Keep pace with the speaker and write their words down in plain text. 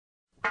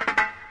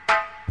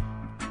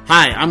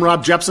Hi, I'm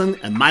Rob Jepson,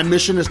 and my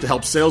mission is to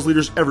help sales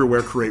leaders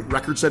everywhere create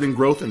record-setting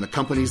growth in the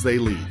companies they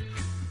lead.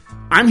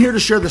 I'm here to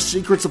share the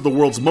secrets of the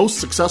world's most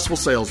successful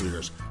sales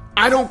leaders.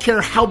 I don't care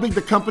how big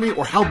the company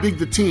or how big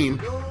the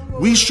team,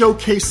 we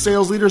showcase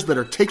sales leaders that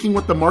are taking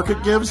what the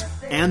market gives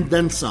and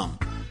then some.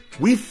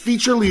 We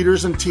feature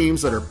leaders and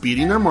teams that are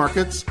beating their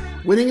markets,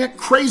 winning at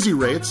crazy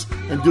rates,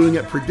 and doing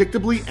it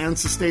predictably and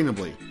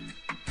sustainably.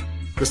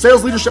 The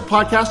Sales Leadership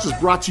Podcast is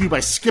brought to you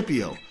by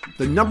Scipio.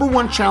 The number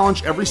one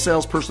challenge every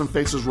salesperson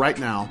faces right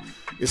now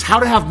is how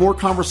to have more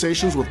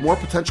conversations with more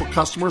potential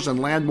customers and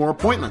land more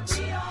appointments.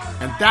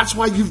 And that's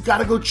why you've got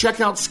to go check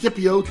out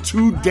Scipio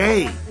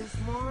today.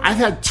 I've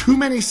had too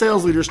many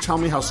sales leaders tell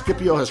me how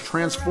Scipio has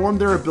transformed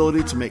their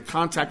ability to make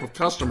contact with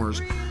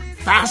customers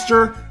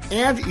faster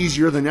and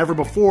easier than ever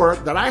before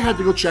that I had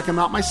to go check them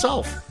out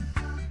myself.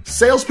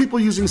 Salespeople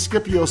using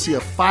Scipio see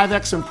a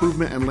 5x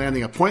improvement in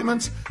landing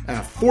appointments and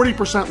a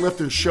 40%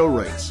 lift in show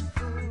rates.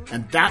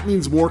 And that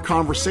means more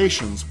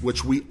conversations,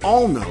 which we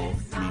all know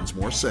means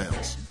more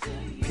sales.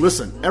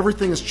 Listen,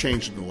 everything has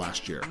changed in the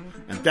last year,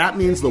 and that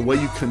means the way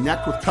you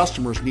connect with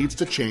customers needs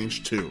to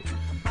change too.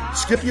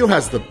 Scipio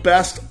has the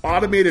best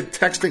automated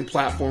texting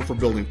platform for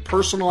building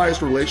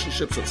personalized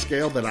relationships at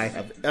scale that I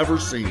have ever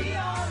seen.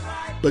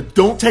 But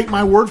don't take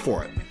my word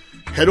for it.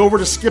 Head over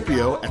to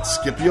Scipio at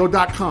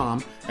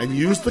Scipio.com and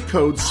use the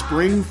code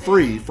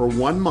SPRINGFREE for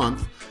 1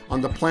 month on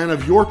the plan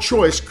of your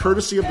choice,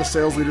 courtesy of the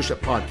Sales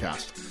Leadership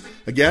Podcast.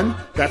 Again,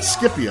 that's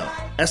Scipio,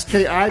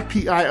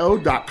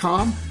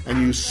 Skipio.com, and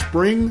use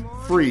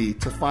SPRINGFREE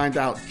to find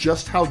out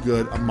just how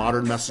good a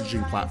modern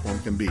messaging platform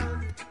can be.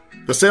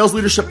 The Sales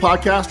Leadership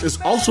Podcast is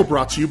also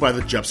brought to you by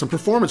the Jepson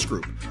Performance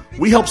Group.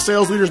 We help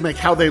sales leaders make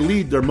how they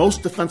lead their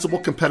most defensible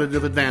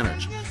competitive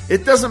advantage.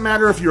 It doesn't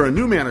matter if you're a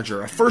new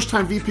manager, a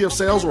first-time VP of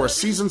sales, or a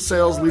seasoned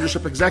sales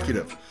leadership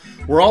executive.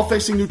 We're all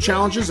facing new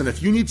challenges, and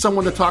if you need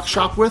someone to talk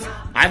shop with,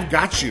 I've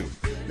got you.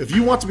 If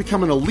you want to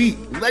become an elite,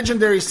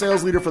 legendary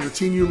sales leader for the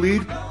team you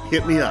lead,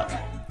 hit me up.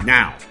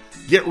 Now,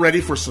 get ready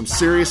for some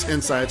serious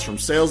insights from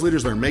sales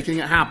leaders that are making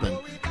it happen.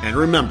 And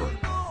remember,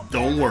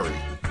 don't worry,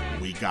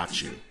 we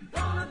got you.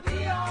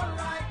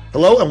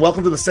 Hello, and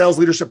welcome to the Sales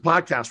Leadership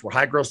Podcast, where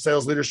high-growth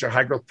sales leaders share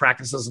high-growth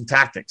practices and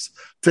tactics.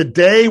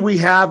 Today, we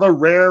have a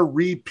rare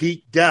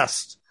repeat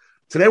guest.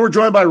 Today, we're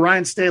joined by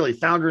Ryan Staley,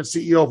 founder and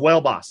CEO of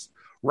WhaleBoss.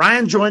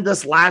 Ryan joined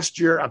us last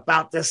year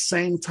about this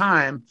same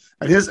time,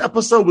 and his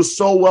episode was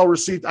so well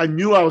received, I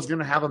knew I was going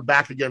to have him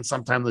back again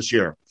sometime this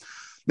year.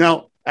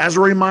 Now, as a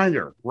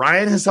reminder,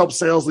 Ryan has helped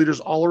sales leaders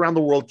all around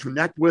the world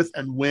connect with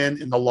and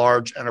win in the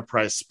large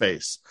enterprise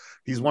space.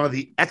 He's one of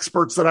the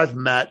experts that I've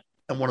met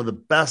and one of the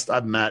best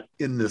I've met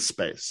in this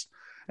space.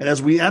 And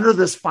as we enter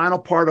this final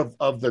part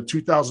of the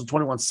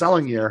 2021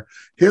 selling year,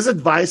 his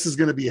advice is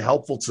going to be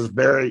helpful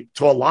to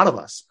a lot of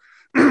us.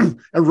 And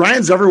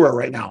Ryan's everywhere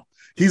right now.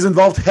 He's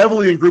involved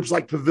heavily in groups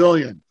like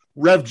Pavilion,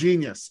 Rev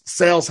Genius,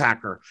 Sales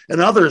Hacker,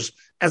 and others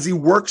as he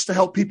works to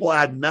help people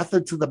add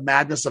method to the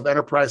madness of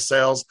enterprise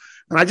sales.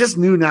 And I just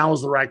knew now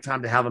was the right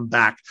time to have him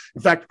back.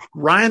 In fact,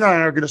 Ryan and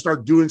I are going to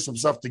start doing some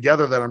stuff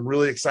together that I'm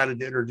really excited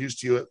to introduce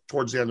to you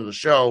towards the end of the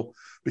show,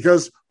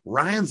 because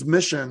Ryan's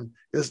mission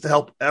is to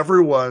help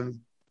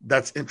everyone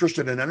that's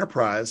interested in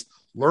enterprise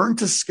learn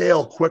to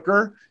scale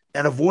quicker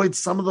and avoid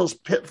some of those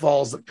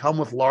pitfalls that come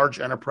with large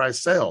enterprise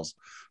sales.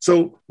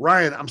 So,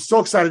 Ryan, I'm so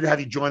excited to have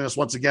you join us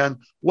once again.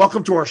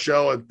 Welcome to our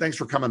show, and thanks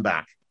for coming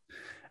back.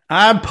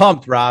 I'm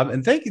pumped, Rob,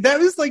 and thank you. That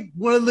was like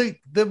one of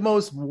the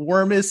most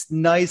warmest,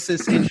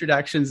 nicest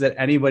introductions that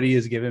anybody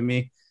has given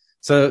me.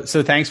 So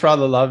thanks for all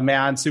the love,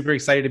 man. Super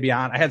excited to be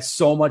on. I had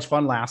so much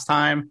fun last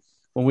time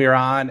when we were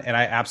on, and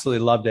I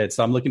absolutely loved it.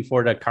 So I'm looking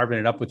forward to carving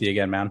it up with you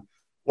again, man.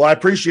 Well, I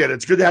appreciate it.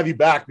 It's good to have you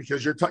back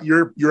because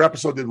your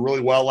episode did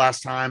really well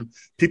last time.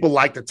 People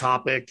liked the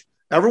topic.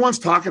 Everyone's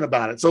talking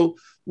about it. So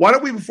why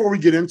don't we, before we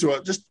get into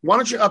it, why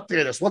don't you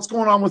update us? What's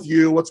going on with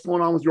you? What's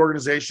going on with your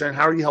organization?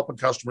 How are you helping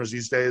customers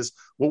these days?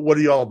 What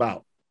are you all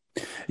about?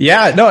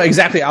 Yeah, no,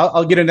 exactly.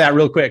 I'll get into that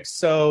real quick.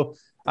 So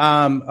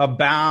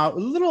about a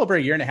little over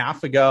a year and a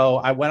half ago,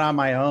 I went on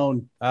my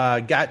own,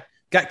 got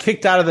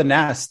kicked out of the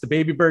nest. The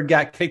baby bird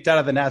got kicked out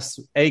of the nest,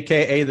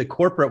 AKA the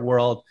corporate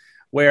world,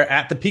 where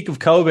at the peak of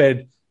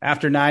COVID,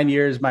 after 9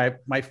 years,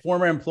 my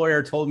former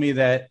employer told me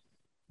that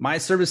my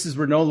services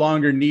were no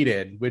longer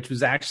needed, which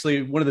was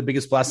actually one of the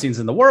biggest blessings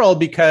in the world,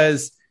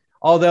 because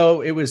although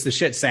it was the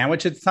shit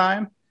sandwich at the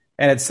time,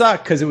 and it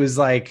sucked because it was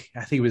like,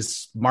 I think it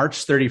was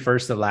March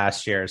 31st of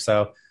last year.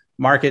 So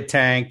market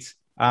tanked.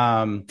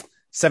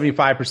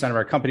 75% of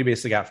our company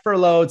basically got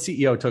furloughed.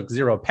 CEO took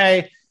zero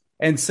pay.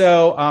 And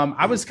so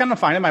I was kind of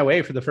finding my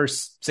way for the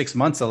first 6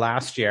 months of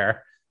last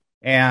year.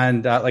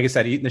 And like I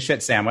said, eating the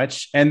shit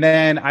sandwich. And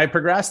then I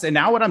progressed. And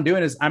now what I'm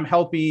doing is I'm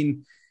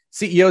helping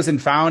CEOs and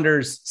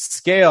founders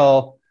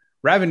scale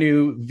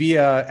revenue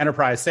via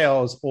enterprise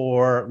sales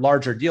or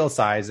larger deal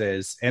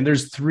sizes. And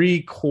there's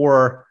 3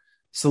 core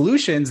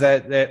solutions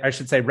that I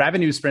should say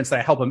revenue sprints that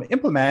I help them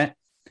implement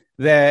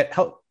that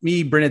help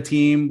me bring a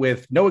team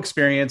with no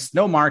experience,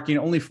 no marketing,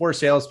 only 4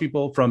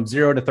 salespeople from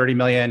 0 to 30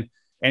 million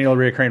annual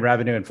recurring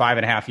revenue in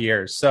 5.5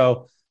 years.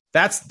 So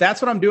That's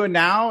what I'm doing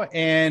now.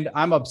 And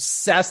I'm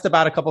obsessed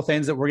about a couple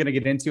things that we're going to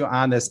get into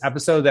on this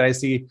episode that I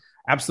see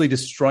absolutely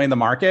destroying the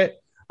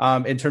market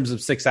in terms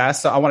of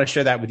success. So I want to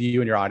share that with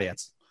you and your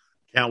audience.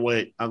 Can't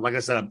wait. Like I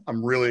said,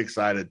 I'm really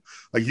excited.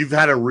 Like, you've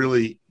had a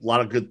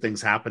lot of good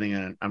things happening,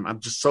 and I'm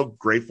just so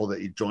grateful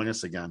that you join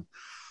us again.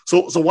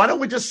 So why don't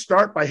we just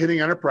start by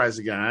hitting enterprise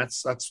again?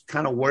 That's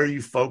kind of where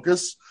you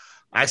focus.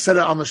 I said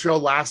it on the show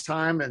last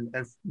time, and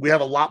we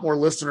have a lot more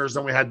listeners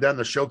than we had then.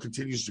 The show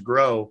continues to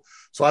grow.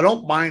 So I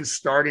don't mind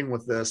starting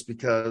with this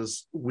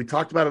because we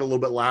talked about it a little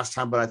bit last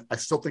time, but I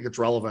still think it's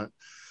relevant.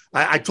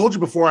 I told you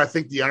before, I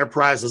think the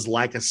enterprise is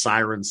like a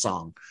siren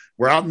song.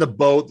 We're out in the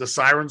boat. The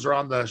sirens are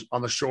on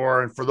the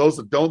shore. And for those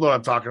that don't know what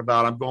I'm talking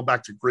about, I'm going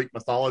back to Greek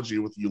mythology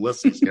with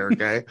Ulysses here,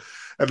 okay?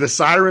 And the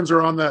sirens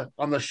are on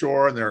the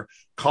shore, and they're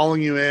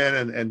calling you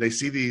in, and they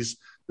see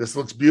this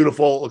looks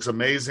beautiful. It looks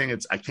amazing.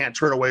 I can't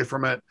turn away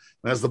from it.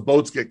 And as the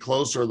boats get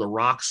closer, the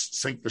rocks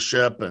sink the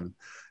ship,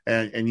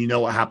 and you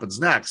know what happens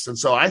next. And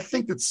so I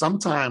think that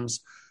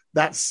sometimes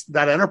that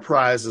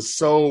enterprise is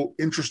so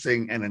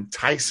interesting and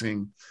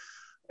enticing,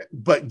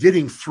 but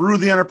getting through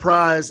the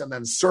enterprise and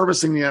then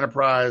servicing the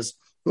enterprise,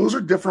 those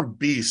are different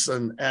beasts.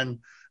 And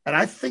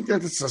I think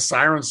that it's a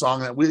siren song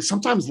that we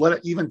sometimes let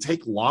it even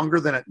take longer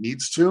than it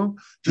needs to,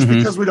 just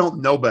because we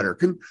don't know better.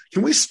 Can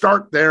we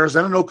start there? Is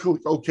that an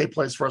okay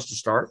place for us to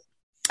start?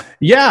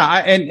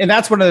 Yeah. And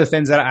that's one of the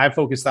things that I've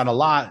focused on a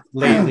lot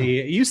lately.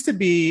 It used to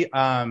be,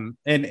 and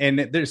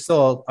there's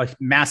still a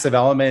massive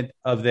element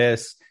of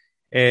this,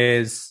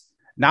 is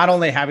not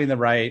only having the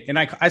right, and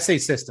I say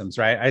systems,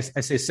 right?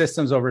 I say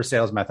systems over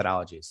sales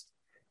methodologies,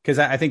 because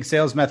I think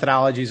sales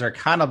methodologies are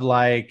kind of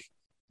like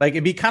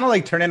it'd be kind of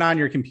like turning on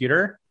your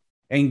computer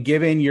and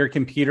giving your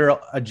computer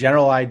a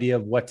general idea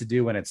of what to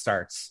do when it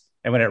starts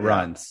and when it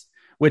runs,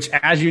 which,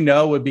 as you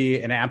know, would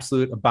be an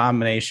absolute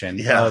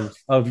abomination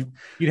of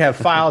you'd have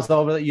files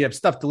over, you have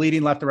stuff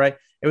deleting left and right.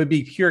 It would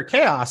be pure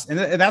chaos. And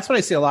that's what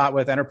I see a lot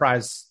with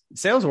enterprise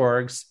sales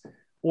orgs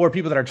or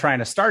people that are trying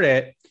to start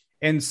it.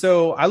 And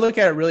so I look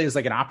at it really as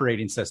like an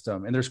operating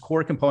system, and there's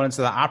core components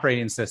of the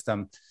operating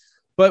system.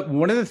 But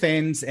one of the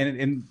things,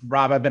 and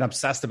Rob, I've been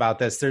obsessed about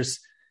this, there's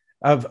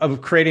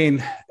of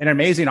creating an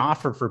amazing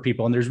offer for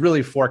people. And there's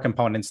really 4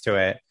 components to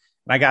it.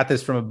 And I got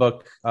this from a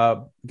book,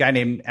 a guy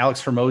named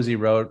Alex Hormozi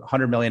wrote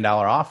 $100 million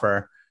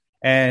offer.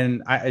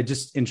 And it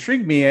just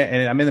intrigued me.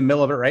 And I'm in the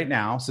middle of it right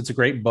now. So it's a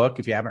great book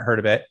if you haven't heard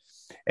of it.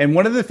 And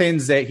one of the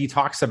things that he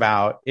talks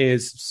about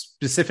is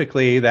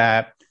specifically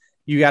that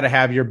you got to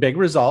have your big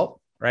result,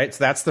 right?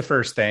 So that's the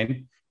first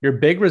thing, your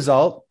big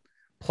result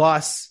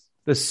plus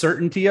the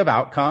certainty of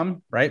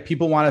outcome, right?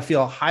 People want to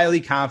feel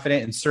highly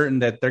confident and certain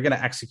that they're going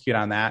to execute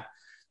on that.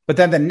 But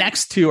then the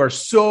next 2 are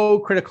so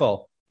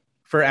critical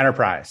for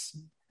enterprise.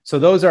 So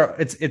those are,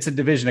 it's a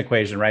division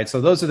equation, right?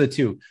 So those are the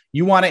 2.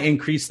 You want to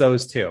increase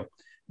those 2.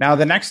 Now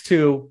the next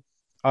 2,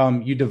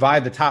 you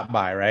divide the top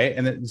by, right?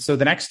 And so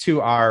the next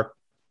 2 are,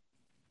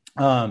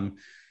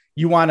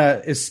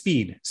 is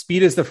speed.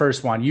 Speed is the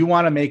first one. You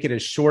want to make it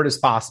as short as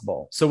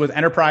possible. So with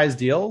enterprise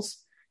deals,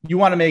 you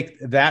want to make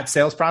that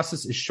sales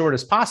process as short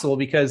as possible,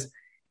 because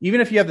even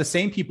if you have the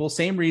same people,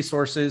 same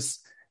resources,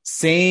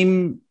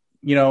 same,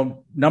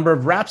 number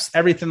of reps,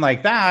 everything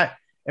like that,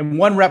 and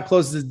one rep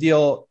closes a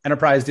deal,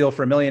 enterprise deal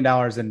for $1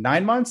 million in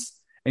 9 months,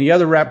 and the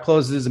other rep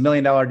closes $1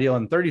 million deal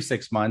in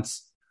 36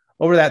 months,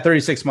 over that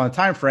 36-month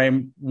time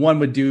frame, one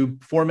would do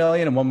 4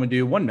 million and one would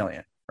do 1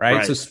 million,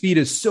 right? So speed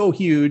is so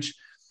huge.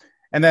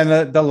 And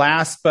then the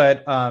last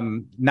but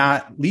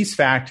not least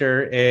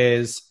factor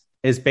is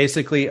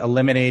basically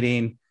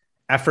eliminating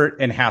effort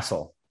and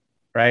hassle,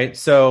 right?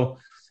 So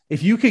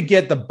if you could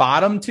get the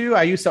bottom 2,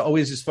 I used to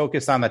always just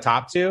focus on the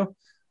top 2,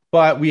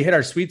 but we hit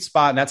our sweet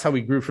spot, and that's how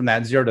we grew from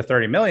that 0 to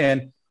 30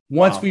 million.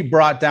 Once we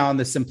brought down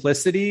the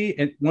simplicity,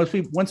 and once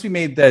we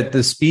made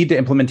the speed to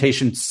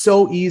implementation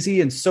so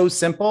easy and so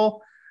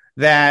simple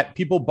that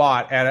people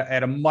bought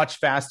at a much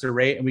faster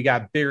rate, and we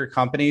got bigger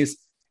companies,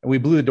 and we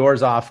blew the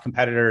doors off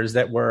competitors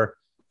that were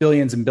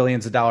billions and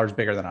billions of dollars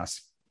bigger than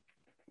us.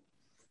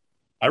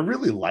 I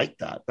really like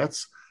that.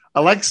 I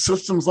like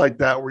systems like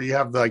that where you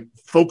have the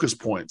focus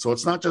point. So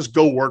it's not just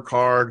go work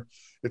hard.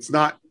 It's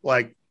not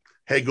like,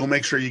 hey, go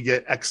make sure you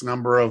get X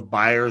number of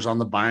buyers on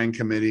the buying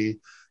committee.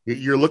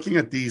 You're looking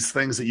at these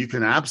things that you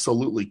can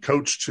absolutely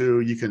coach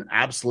to, you can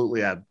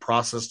absolutely add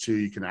process to,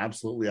 you can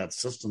absolutely add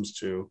systems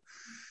to.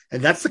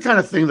 And that's the kind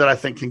of thing that I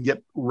think can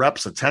get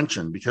reps'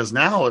 attention, because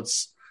now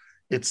it's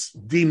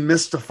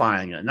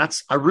demystifying it. And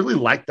I really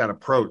like that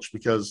approach,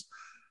 because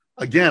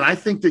again, I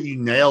think that you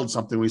nailed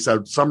something. We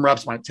said some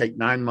reps might take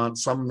 9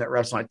 months, some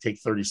reps might take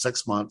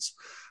 36 months.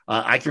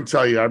 I can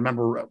tell you, I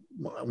remember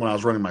when I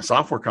was running my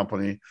software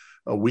company,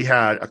 we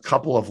had a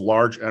couple of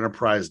large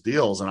enterprise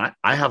deals, and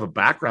I have a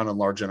background in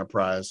large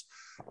enterprise.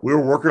 We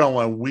were working on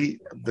one.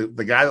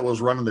 The guy that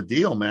was running the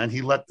deal, man,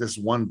 he let this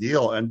one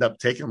deal end up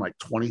taking like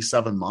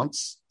 27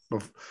 months.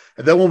 And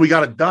then when we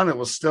got it done, it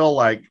was still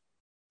like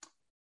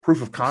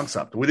proof of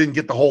concept. We didn't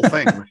get the whole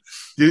thing.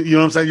 You know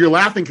what I'm saying? You're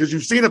laughing because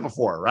you've seen it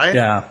before, right?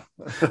 Yeah.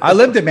 I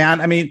lived it,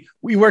 man. I mean,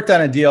 we worked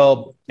on a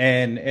deal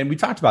and we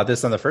talked about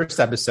this on the first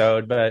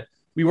episode, but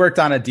we worked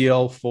on a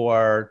deal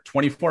for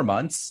 24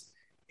 months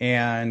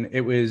and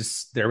there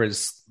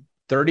was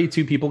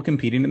 32 people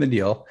competing in the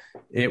deal.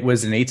 It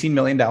was an $18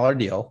 million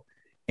deal.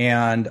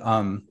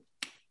 And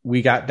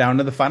we got down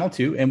to the final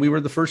two and we were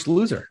the first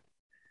loser.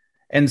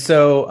 And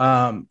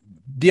so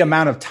the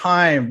amount of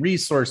time,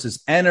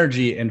 resources,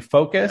 energy, and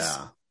focus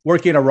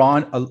working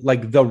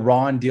like the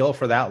Ron deal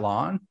for that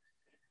long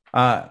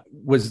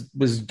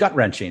was gut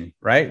wrenching,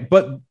 right?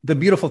 But the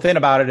beautiful thing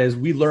about it is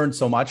we learned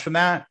so much from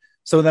that.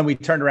 So then we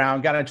turned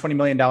around, got a $20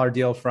 million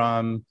deal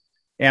from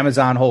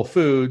Amazon Whole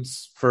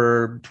Foods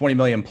for 20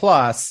 million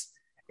plus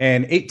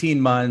in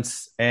 18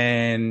 months.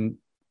 And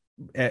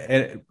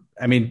I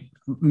mean,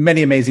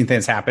 many amazing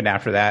things happened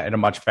after that at a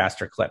much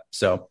faster clip.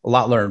 So a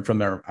lot learned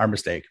from our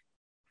mistake.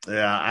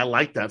 Yeah, I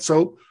like that.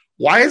 So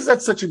why is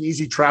that such an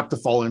easy trap to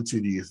fall into,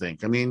 do you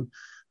think? I mean,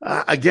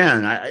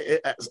 again,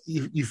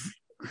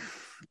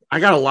 I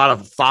got a lot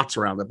of thoughts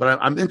around it, but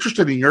I'm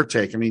interested in your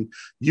take. I mean,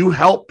 you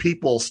help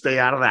people stay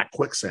out of that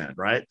quicksand,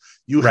 right?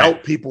 You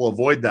help people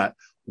avoid that.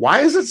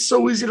 Why is it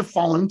so easy to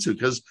fall into?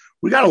 Because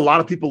we got a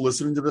lot of people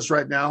listening to this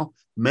right now.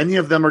 Many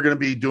of them are going to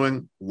be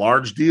doing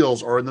large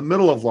deals or in the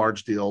middle of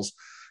large deals.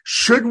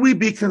 Should we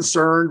be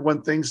concerned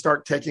when things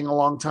start taking a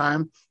long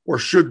time, or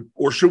should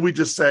we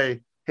just say,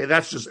 hey,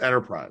 that's just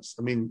enterprise?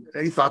 I mean,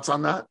 any thoughts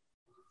on that?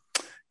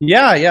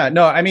 Yeah.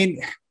 No, I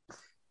mean,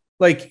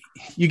 like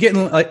you get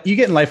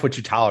in life what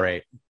you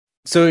tolerate.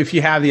 So if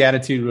you have the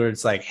attitude where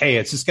it's like, hey,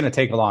 it's just going to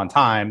take a long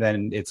time,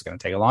 then it's going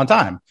to take a long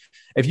time.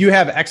 If you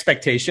have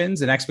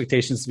expectations, and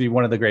expectations to be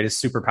one of the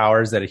greatest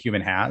superpowers that a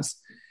human has,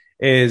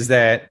 is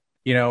that,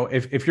 you know,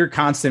 if your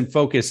constant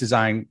focus is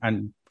on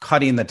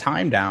cutting the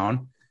time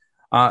down,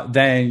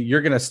 then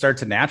you're going to start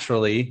to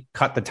naturally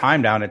cut the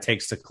time down it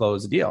takes to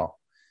close a deal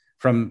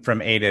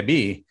from A to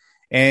B.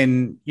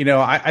 And, you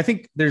know, I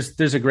think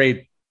there's a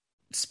great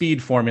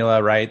speed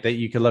formula, right, that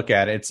you could look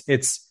at.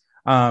 It's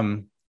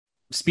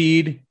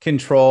speed,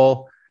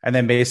 control, and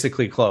then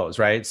basically close,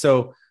 right?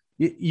 So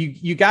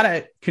you got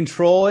to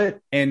control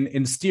it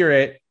and steer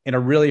it in a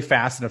really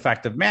fast and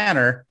effective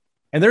manner.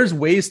 And there's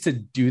ways to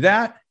do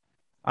that.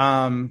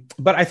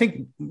 But I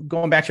think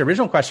going back to your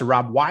original question,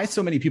 Rob, why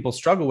so many people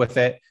struggle with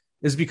it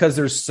is because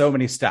there's so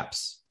many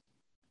steps,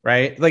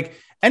 right? Like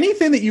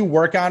anything that you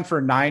work on for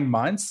 9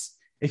 months,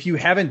 if you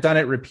haven't done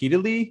it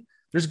repeatedly,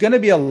 there's going to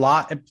be a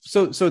lot.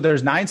 So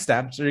there's 9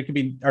 steps, or it could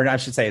be, or I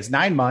should say it's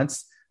 9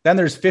 months. Then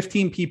there's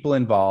 15 people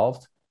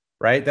involved,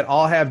 right? That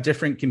all have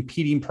different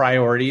competing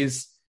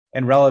priorities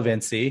and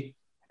relevancy.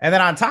 And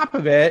then on top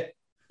of it,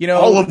 you know,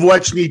 all of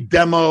which need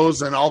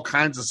demos and all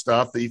kinds of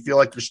stuff that you feel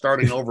like you're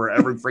starting over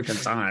every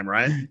freaking time,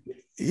 right?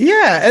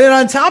 Yeah. And then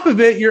on top of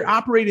it, you're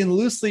operating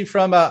loosely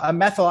from a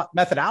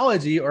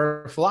methodology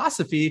or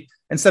philosophy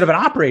instead of an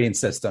operating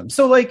system.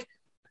 So like,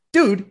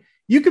 dude,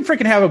 you can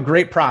freaking have a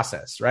great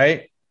process,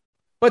 right?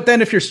 But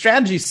then if your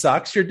strategy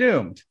sucks, you're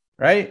doomed,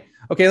 right?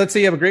 Okay, let's say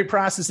you have a great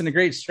process and a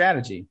great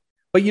strategy,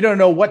 but you don't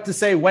know what to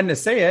say, when to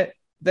say it.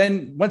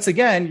 Then once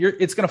again,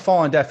 it's going to fall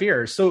on deaf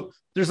ears. So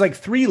there's like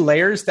 3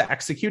 layers to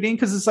executing,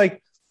 because it's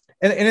like,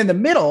 and in the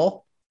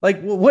middle,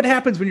 like what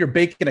happens when you're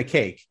baking a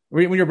cake,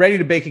 when you're ready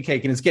to bake a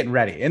cake and it's getting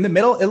ready? In the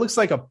middle, it looks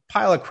like a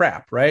pile of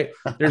crap, right?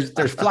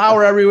 There's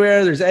flour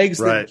everywhere. There's eggs.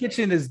 Right. The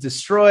kitchen is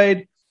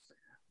destroyed.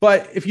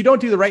 But if you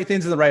don't do the right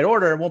things in the right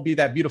order, it won't be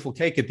that beautiful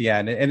cake at the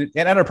end. And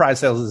enterprise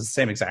sales is the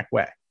same exact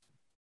way.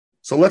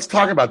 So let's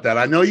talk about that.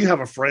 I know you have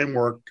a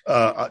framework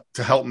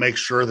to help make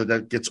sure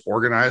that gets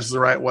organized the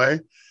right way.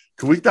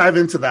 Can we dive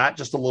into that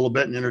just a little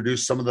bit and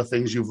introduce some of the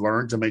things you've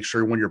learned to make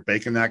sure when you're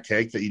baking that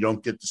cake that you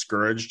don't get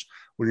discouraged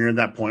when you're in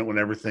that point when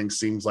everything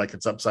seems like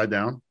it's upside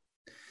down?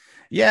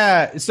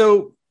 Yeah.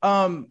 So,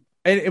 and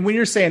when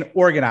you're saying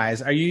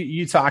organize, are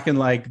you talking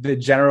like the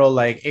general,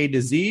 like A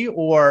to Z,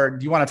 or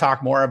do you want to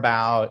talk more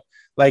about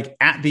like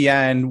at the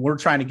end, we're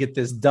trying to get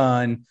this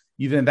done.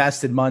 You've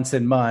invested months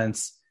and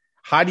months.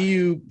 How do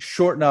you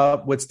shorten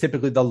up what's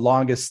typically the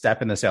longest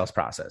step in the sales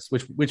process?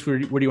 Where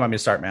do you want me to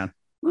start, man?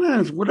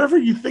 Whatever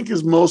you think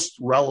is most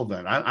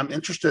relevant. I'm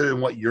interested in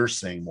what you're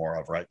seeing more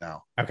of right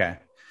now. Okay.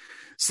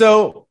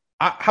 So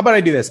how about I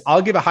do this?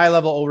 I'll give a high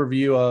level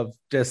overview of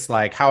just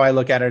like how I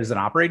look at it as an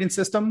operating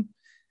system.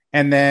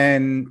 And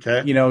then,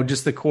 you know,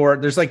 just the core,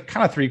 there's like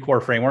kind of 3 core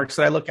frameworks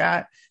that I look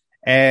at,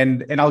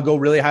 and I'll go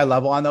really high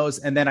level on those.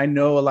 And then I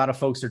know a lot of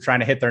folks are trying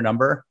to hit their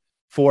number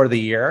for the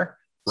year.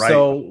 Right.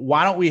 So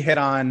why don't we hit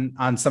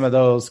on some of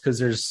those? Because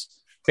there's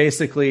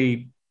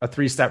basically a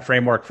 3-step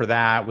framework for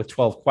that with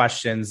 12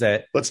 questions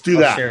that let's do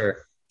that.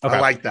 Okay. I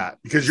like that,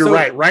 because you're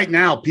right. Right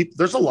now,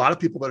 there's a lot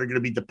of people that are going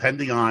to be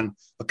depending on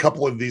a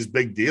couple of these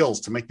big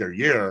deals to make their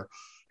year.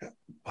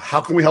 How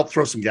can we help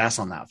throw some gas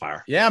on that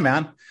fire? Yeah,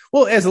 man.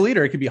 Well, as a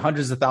leader, it could be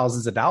hundreds of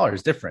thousands of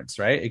dollars difference,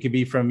 right? It could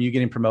be from you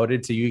getting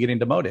promoted to you getting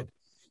demoted.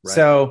 Right.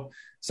 So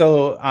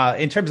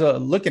in terms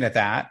of looking at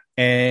that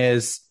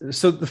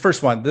the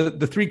first one,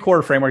 the 3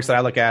 core frameworks that I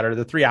look at are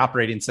the 3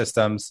 operating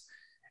systems.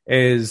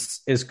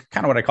 is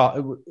kind of what I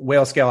call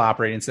whale scale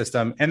operating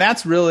system. And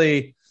that's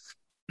really,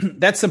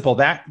 that's simple.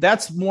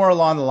 That's more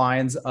along the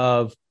lines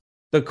of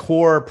the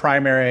core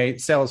primary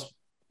sales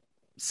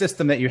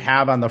system that you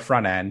have on the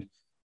front end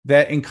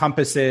that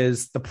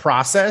encompasses the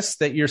process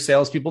that your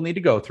salespeople need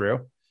to go through.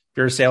 If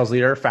you're a sales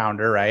leader or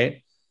founder,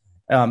 right?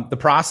 The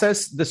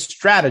process, the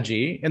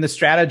strategy, and the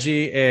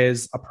strategy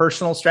is a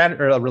personal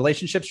strategy or a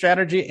relationship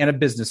strategy and a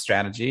business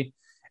strategy,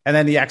 and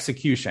then the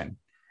execution.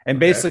 And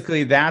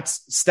basically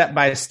that's step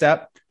by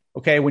step.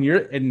 Okay. When you're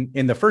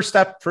in the first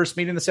step, first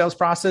meeting the sales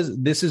process,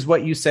 this is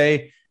what you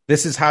say.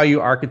 This is how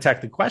you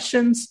architect the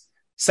questions.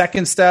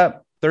 Second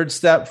step, third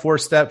step,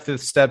 fourth step,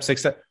 fifth step,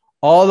 sixth step,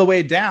 all the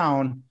way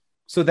down.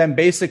 So then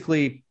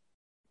basically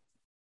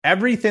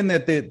everything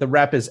that the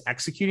rep is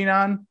executing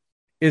on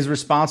is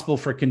responsible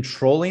for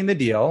controlling the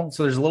deal.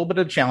 So there's a little bit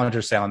of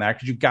challenger sale in there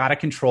because you got to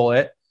control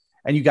it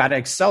and you got to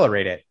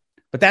accelerate it.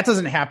 But that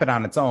doesn't happen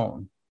on its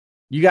own.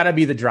 You got to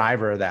be the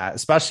driver of that,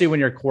 especially when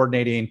you're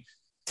coordinating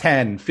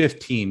 10,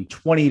 15,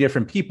 20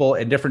 different people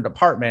in different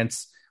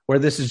departments where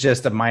this is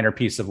just a minor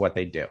piece of what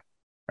they do,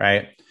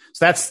 right?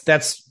 So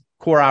that's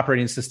core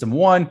operating system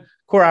one.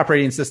 Core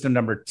operating system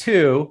number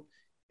two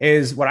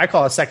is what I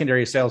call a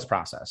secondary sales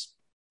process.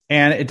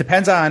 And it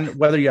depends on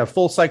whether you have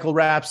full cycle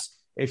reps,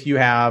 if you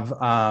have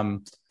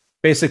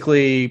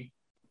basically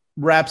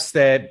reps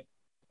that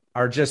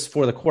are just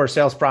for the core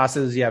sales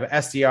process, you have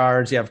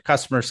SDRs, you have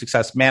customer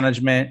success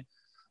management.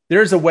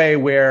 There's a way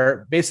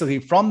where basically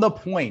from the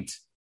point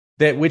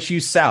that which you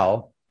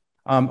sell.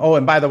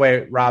 And by the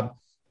way, Rob,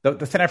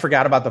 the thing I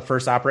forgot about the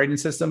first operating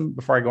system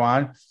before I go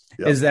on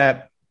is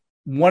that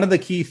one of the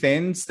key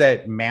things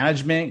that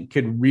management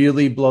could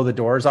really blow the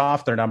doors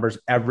off their numbers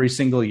every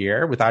single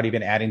year without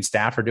even adding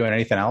staff or doing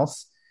anything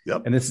else.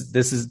 Yep. And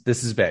this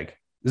is big.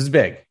 This is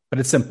big, but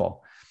it's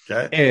simple.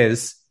 Okay.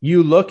 Is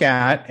you look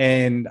at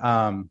and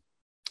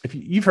if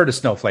you've heard of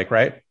Snowflake,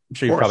 right? I'm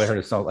sure you've probably heard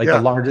of Snowflake,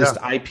 the largest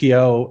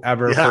IPO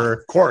ever for,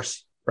 of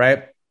course,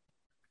 right?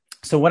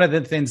 So one of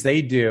the things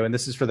they do, and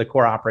this is for the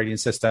core operating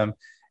system,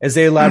 is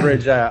they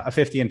leverage a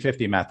 50 and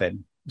 50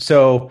 method.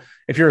 So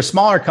if you're a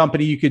smaller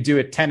company, you could do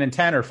it 10 and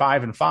 10 or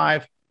 5 and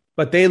 5,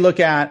 but they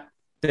look at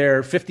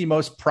their 50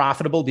 most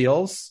profitable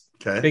deals,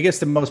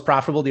 biggest and most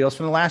profitable deals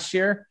from the last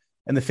year,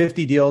 and the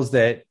 50 deals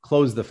that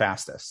closed the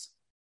fastest.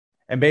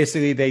 And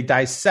basically they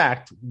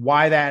dissect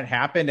why that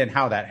happened and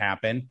how that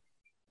happened.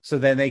 So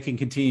then they can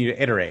continue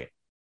to iterate.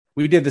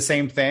 We did the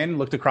same thing,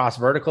 looked across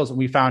verticals, and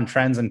we found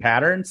trends and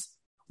patterns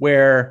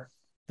where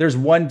there's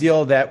one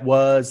deal that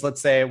was,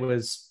 let's say it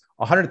was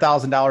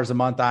 $100,000 a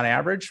month on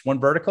average, one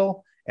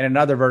vertical, and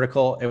another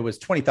vertical, it was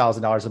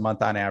 $20,000 a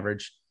month on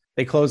average.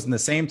 They closed in the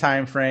same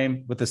time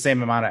frame with the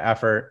same amount of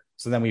effort.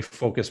 So then we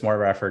focus more of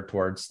our effort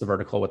towards the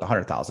vertical with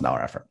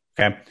 $100,000 effort.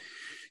 Okay.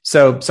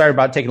 So sorry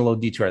about taking a little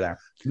detour there.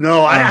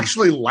 No, I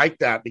actually like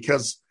that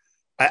because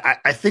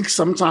I think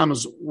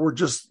sometimes we're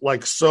just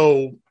like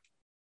so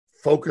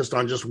focused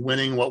on just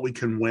winning what we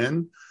can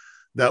win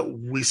that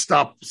we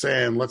stop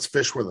saying, let's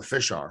fish where the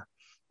fish are.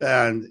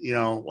 And,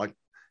 like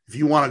if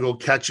you want to go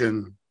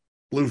catching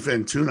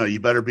bluefin tuna, you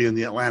better be in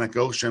the Atlantic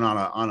Ocean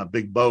on a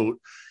big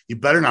boat. You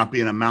better not be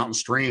in a mountain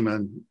stream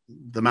in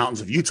the mountains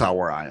of Utah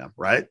where I am.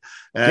 Right.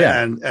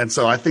 And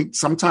so I think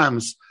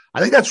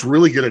that's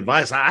really good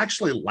advice. I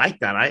actually like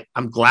that.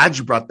 I'm glad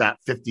you brought that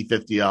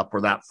 50-50 up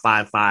or that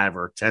 5-5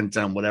 or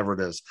 10-10, whatever it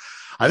is.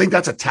 I think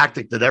that's a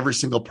tactic that every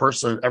single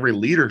person, every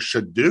leader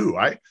should do.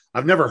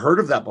 I've never heard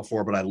of that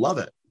before, but I love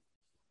it.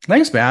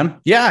 Thanks, man.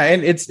 Yeah.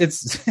 And it's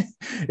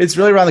it's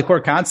really around the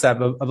core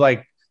concept of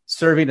like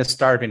serving a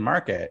starving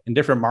market, and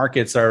different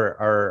markets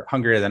are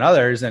hungrier than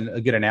others. And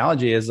a good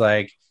analogy is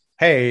like,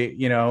 hey,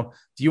 do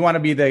you want to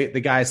be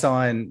the guy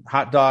selling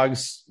hot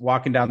dogs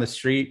walking down the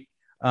street?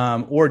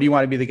 Or do you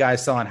want to be the guy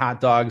selling hot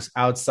dogs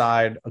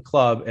outside a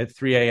club at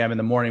 3 a.m. in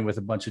the morning with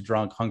a bunch of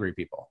drunk, hungry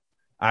people?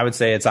 I would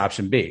say it's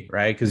option B,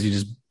 right? Because you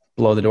just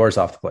blow the doors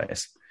off the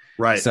place.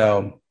 Right.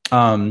 So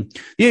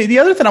the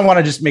other thing I want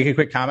to just make a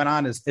quick comment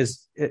on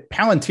is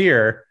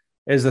Palantir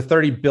is a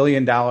 $30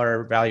 billion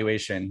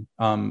valuation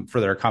for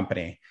their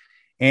company.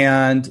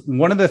 And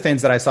one of the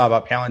things that I saw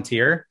about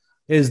Palantir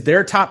is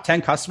their top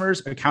 10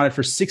 customers accounted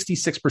for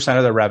 66%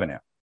 of their revenue.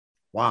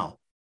 Wow.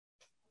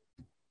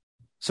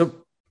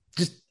 So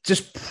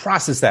just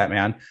process that,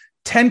 man.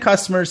 10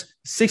 customers,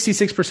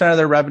 66% of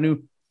their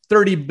revenue,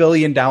 $30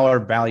 billion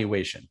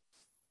valuation.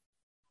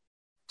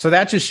 So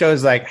that just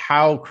shows like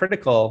how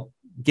critical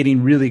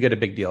getting really good at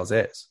big deals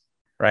is,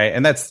 right?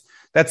 And that's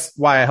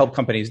why I help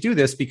companies do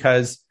this,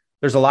 because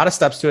there's a lot of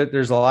steps to it.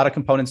 There's a lot of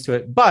components to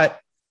it. But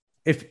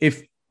if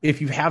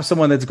you have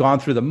someone that's gone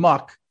through the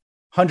muck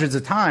hundreds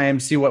of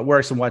times, see what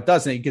works and what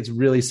doesn't, it gets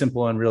really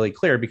simple and really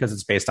clear because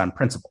it's based on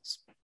principles.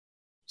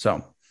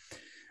 So,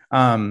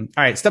 all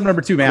right, step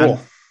number 2, man. Cool.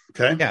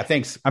 Okay. Yeah,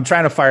 thanks. I'm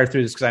trying to fire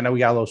through this because I know we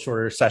got a little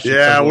shorter session.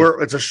 Yeah,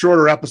 it's a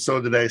shorter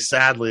episode today.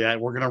 Sadly,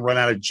 we're going to run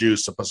out of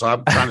juice. So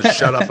I'm trying to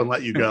shut up and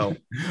let you go.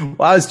 Well,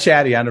 I was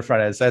chatty on the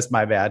front end, so that's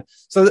my bad.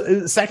 So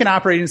the second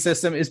operating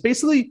system is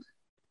basically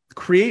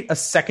create a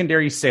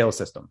secondary sales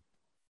system.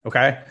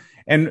 Okay.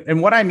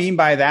 And what I mean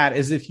by that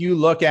is if you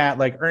look at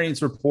like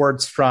earnings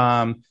reports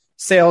from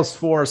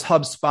Salesforce,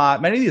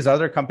 HubSpot, many of these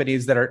other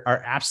companies that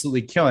are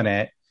absolutely killing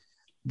it,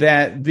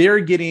 that they're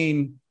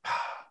getting,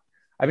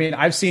 I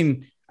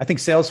think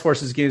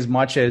Salesforce is getting as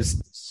much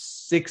as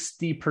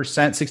 60%,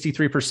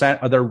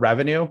 63% of their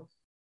revenue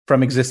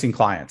from existing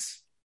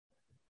clients.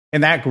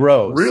 And that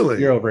grows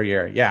year over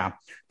year. Yeah.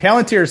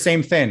 Palantir,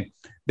 same thing.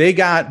 They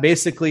got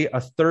basically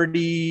a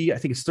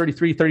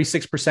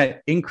 36%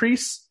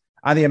 increase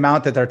on the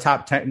amount that their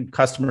top 10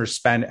 customers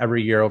spend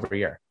every year over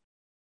year.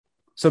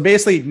 So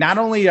basically, not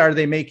only are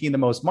they making the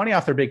most money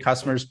off their big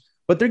customers,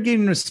 but they're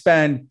getting to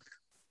spend,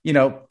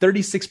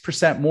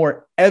 36%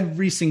 more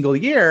every single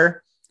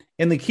year.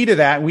 And the key to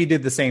that, we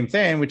did the same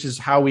thing, which is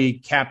how we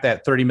capped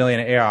that 30 million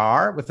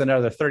ARR with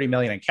another 30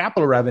 million in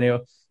capital revenue.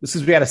 This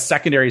is we had a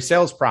secondary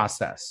sales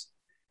process.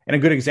 And a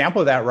good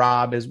example of that,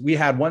 Rob, is we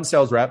had one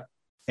sales rep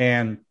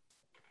and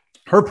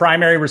her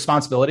primary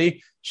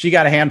responsibility, she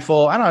got a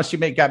handful, she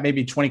got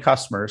maybe 20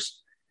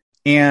 customers.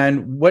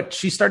 And what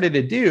she started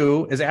to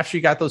do is after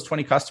she got those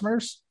 20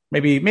 customers,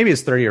 maybe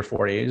it's 30 or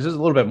 40, it's just a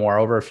little bit more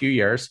over a few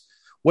years.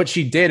 What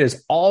she did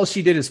is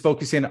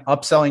focusing on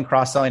upselling,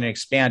 cross-selling, and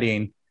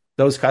expanding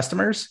those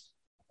customers.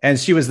 And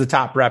she was the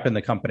top rep in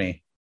the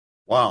company.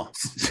 Wow.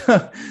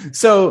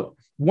 So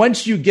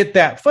once you get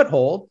that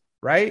foothold,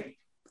 right,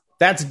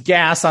 that's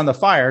gas on the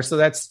fire. So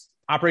that's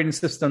operating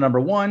system number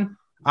 1,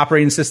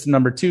 operating system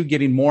number 2,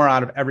 getting more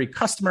out of every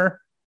customer.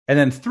 And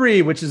then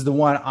 3, which is the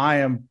one I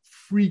am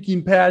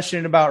freaking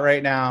passionate about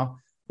right now,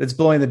 that's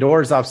blowing the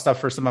doors off stuff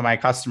for some of my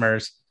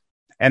customers.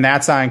 And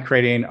that's on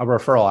creating a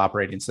referral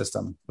operating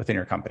system within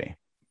your company.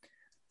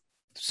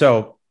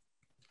 So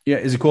yeah,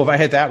 is it cool if I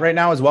hit that right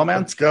now as well, man?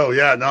 Let's go.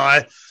 Yeah, no,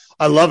 I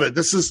love it.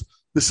 This is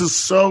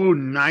so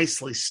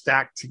nicely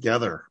stacked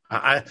together.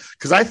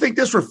 Because I think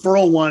this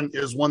referral one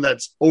is one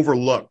that's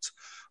overlooked.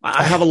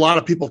 I have a lot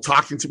of people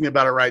talking to me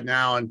about it right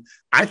now. And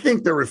I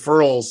think the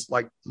referrals,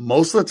 like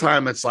most of the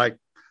time, they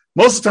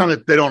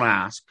don't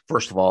ask.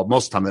 First of all,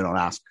 most of the time they don't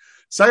ask.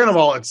 Second of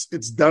all,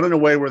 it's done in a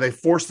way where they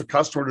force the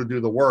customer to do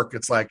the work.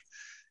 It's like,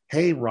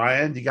 hey,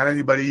 Ryan, you got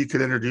anybody you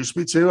could introduce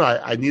me to?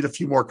 I need a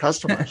few more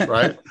customers,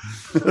 right?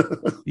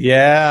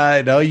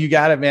 Yeah, no, you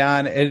got it,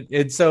 man.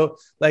 And so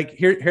like,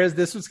 here's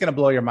this was going to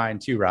blow your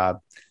mind too, Rob.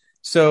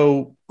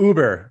 So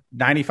Uber,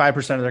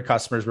 95% of their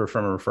customers were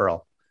from a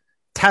referral.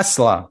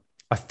 Tesla,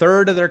 a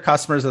third of their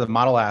customers of the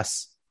Model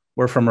S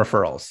were from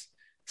referrals.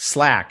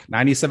 Slack,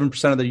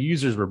 97% of their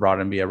users were brought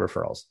in via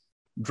referrals.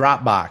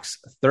 Dropbox,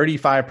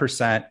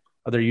 35%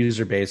 of their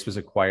user base was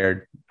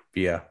acquired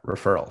via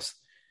referrals.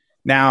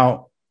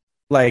 Now,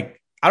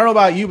 like, I don't know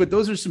about you, but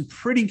those are some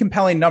pretty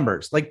compelling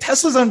numbers. Like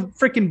Tesla's on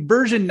freaking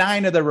version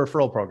 9 of their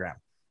referral program.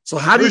 So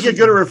how do you get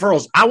good at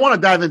referrals? I want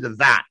to dive into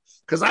that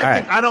because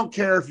I don't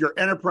care if you're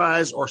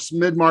enterprise or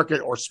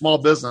mid-market or small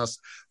business.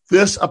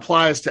 This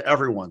applies to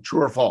everyone.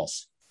 True or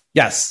false?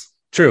 Yes.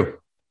 True.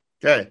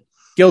 Okay.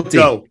 Guilty.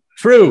 Go.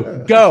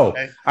 True. Go.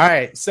 Okay. All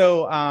right.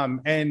 So,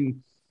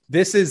 and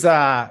this is,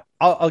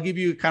 I'll give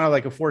you kind of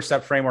like a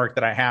 4-step framework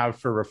that I have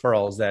for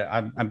referrals that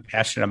I'm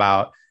passionate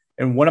about.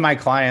 And one of my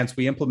clients,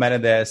 we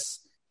implemented this,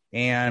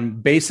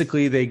 and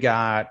basically they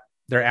got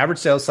their average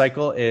sales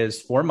cycle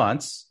is 4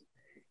 months.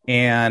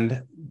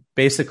 And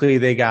basically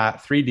they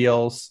got 3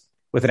 deals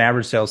with an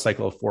average sales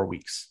cycle of 4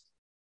 weeks.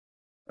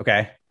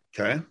 Okay.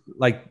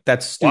 Like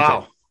that's stupid.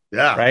 Wow.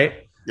 Yeah.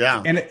 Right.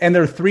 Yeah. And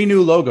there are 3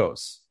 new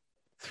logos,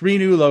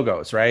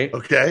 right?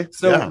 Okay.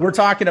 So we're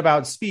talking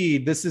about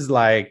speed. This is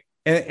like,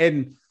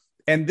 and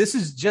this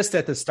is just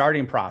at the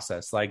starting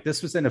process. Like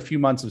this was in a few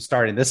months of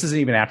starting. This isn't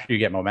even after you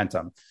get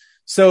momentum.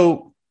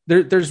 So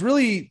there's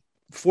really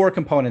 4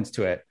 components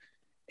to it.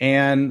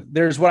 And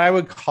there's what I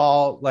would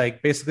call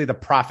like basically the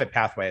profit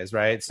pathways,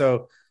 right?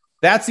 So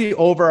that's the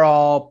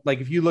overall,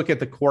 like if you look at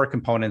the core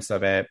components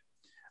of it,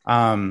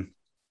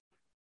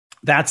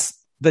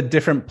 that's the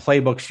different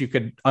playbooks you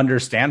could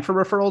understand for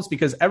referrals,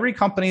 because every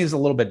company is a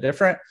little bit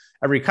different.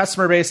 Every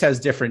customer base has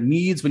different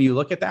needs when you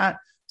look at that.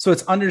 So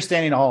it's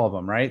understanding all of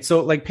them, right?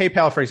 So like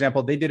PayPal, for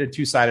example, they did a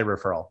 2-sided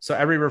referral. So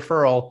every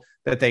referral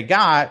that they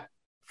got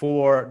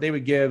they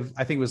would give,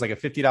 I think it was like a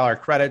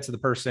 $50 credit to the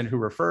person who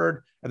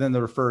referred, and then the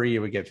referee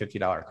would get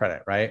 $50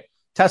 credit, right?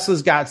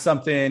 Tesla's got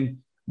something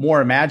more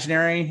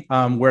imaginary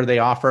where they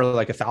offer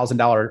like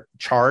 $1,000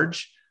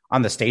 charge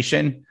on the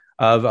station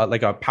of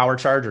like a power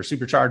charge or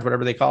supercharge,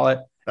 whatever they call it.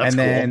 That's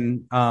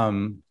and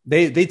then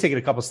they take it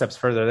a couple steps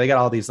further. They got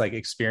all these like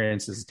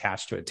experiences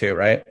attached to it too,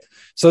 right?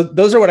 So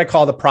those are what I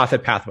call the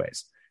profit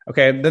pathways.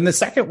 Okay. Then the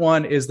second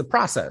one is the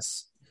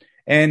process.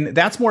 And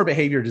that's more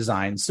behavior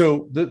design.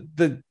 So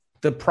the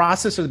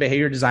process or the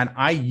behavior design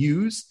I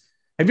use.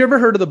 Have you ever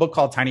heard of the book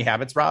called Tiny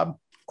Habits, Rob?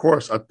 Of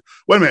course.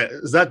 Wait a minute.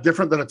 Is that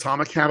different than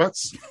Atomic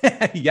Habits?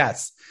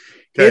 Yes.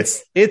 Okay.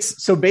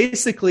 It's so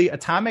basically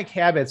Atomic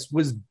Habits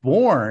was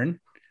born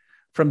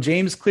from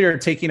James Clear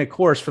taking a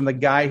course from the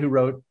guy who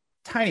wrote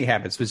Tiny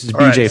Habits, which is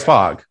BJ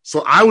Fogg.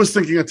 So I was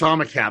thinking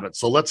Atomic Habits.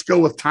 So let's go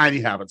with Tiny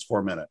Habits for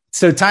a minute.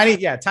 So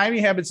Tiny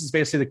Habits is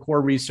basically the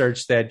core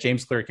research that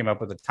James Clear came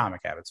up with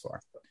Atomic Habits for.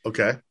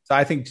 Okay. So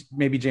I think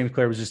maybe James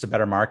Clear was just a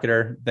better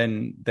marketer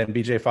than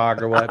BJ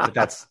Fogg or what, but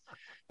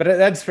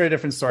that's for a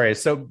different story.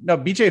 So no,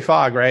 BJ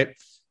Fogg, right?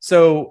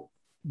 So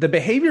the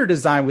behavior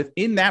design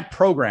within that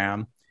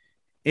program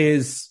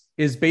is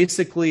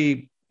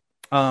basically,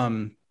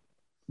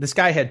 this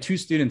guy had 2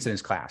 students in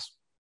his class.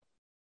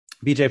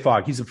 BJ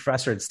Fogg, he's a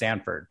professor at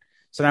Stanford.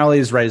 So not only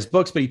does he write his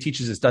books, but he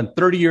teaches, has done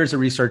 30 years of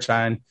research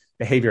on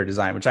behavior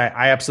design, which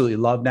I absolutely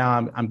love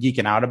now. I'm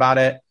geeking out about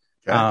it.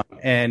 Okay.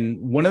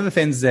 And one of the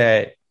things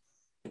that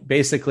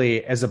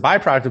basically, as a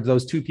byproduct of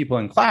those 2 people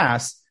in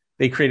class,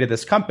 they created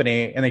this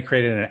company and they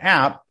created an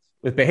app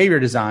with behavior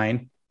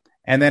design.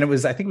 And then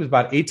I think it was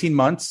about 18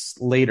 months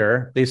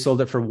later, they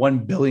sold it for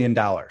 $1 billion.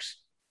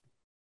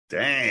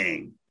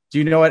 Dang. Do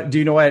you know what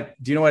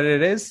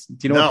it is?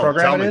 Do you know what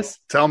program it is?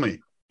 Tell me.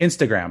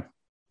 Instagram.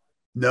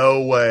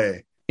 No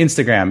way.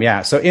 Instagram.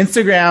 Yeah. So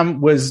Instagram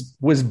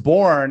was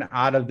born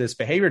out of this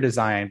behavior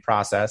design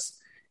process.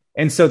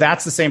 And so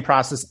that's the same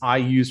process I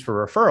use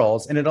for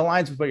referrals. And it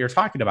aligns with what you're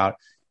talking about.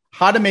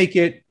 How to make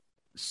it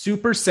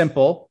super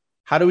simple.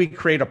 How do we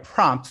create a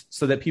prompt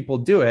so that people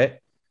do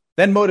it?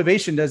 Then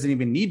motivation doesn't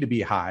even need to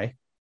be high.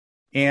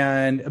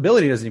 And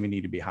ability doesn't even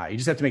need to be high. You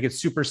just have to make it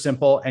super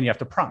simple and you have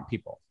to prompt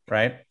people,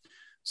 right?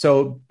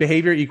 So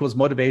behavior equals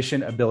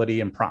motivation, ability,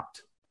 and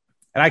prompt.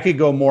 And I could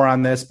go more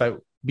on this,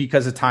 but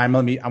because of time,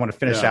 I want to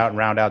finish out and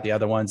round out the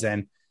other ones.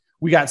 And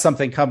we got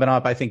something coming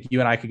up. I think you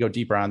and I could go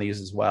deeper on these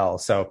as well.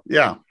 So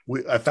yeah,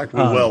 we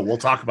will. We'll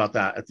talk about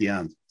that at the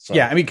end. So.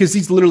 Yeah, I mean, because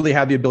these literally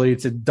have the ability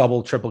to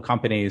double, triple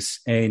companies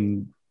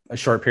in a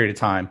short period of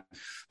time.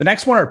 The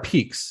next one are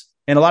peaks.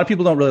 And a lot of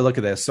people don't really look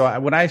at this. So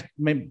when I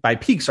mean by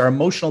peaks are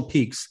emotional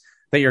peaks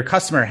that your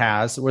customer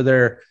has where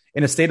they're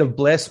in a state of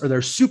bliss or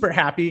they're super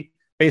happy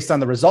based on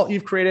the result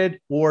you've created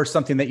or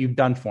something that you've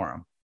done for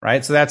them,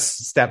 right? So that's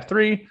step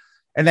 3.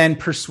 And then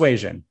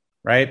persuasion,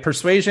 right?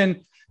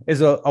 Persuasion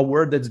is a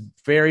word that's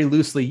very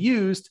loosely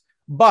used,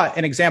 but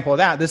an example of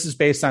that, this is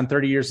based on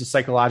 30 years of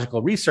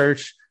psychological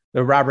research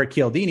that Robert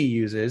Cialdini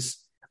uses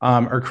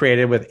or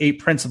created with 8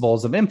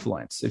 principles of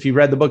influence. If you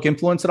read the book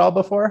Influence at all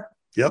before?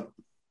 Yep.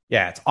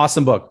 Yeah, it's an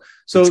awesome book.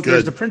 So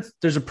there's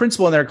a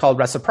principle in there called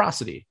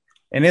reciprocity.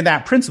 And in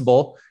that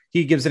principle,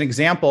 he gives an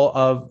example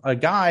of a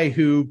guy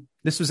who,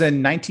 this was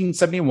in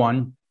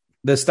 1971.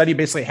 The study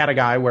basically had a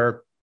guy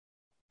where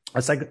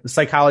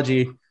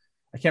psychology,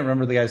 I can't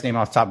remember the guy's name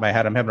off the top of my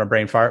head. I'm having a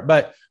brain fart,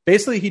 but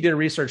basically he did a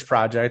research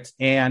project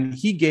and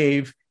he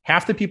gave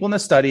half the people in the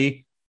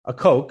study a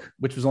Coke,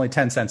 which was only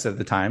 10 cents at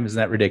the time. Isn't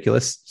that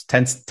ridiculous?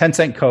 10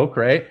 cent Coke,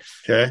 right?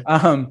 Okay.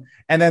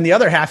 And then the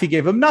other half, he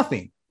gave them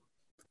nothing.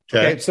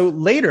 Okay. So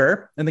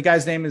later, and the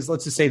guy's name is,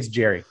 let's just say it's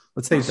Jerry.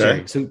 Let's say it's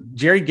Jerry. So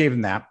Jerry gave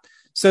him that.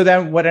 So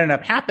then what ended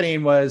up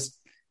happening was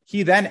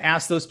he then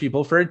asked those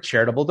people for a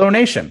charitable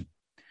donation.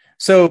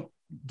 So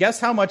guess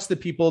how much the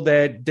people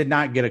that did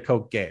not get a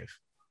Coke gave?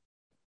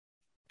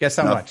 Guess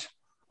how much?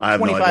 I have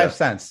 25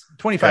 cents.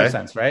 25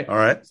 cents, right? All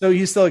right. So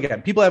you still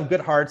get, people have good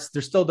hearts.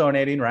 They're still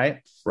donating,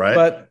 right? Right.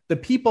 But the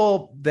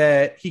people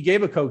that he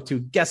gave a Coke to,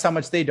 guess how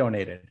much they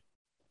donated?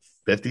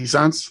 50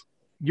 cents.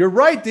 You're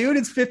right, dude.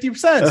 It's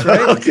 50%,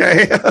 right?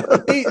 Okay.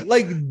 They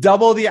like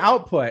double the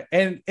output.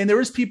 And there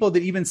was people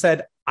that even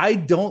said, I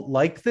don't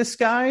like this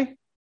guy,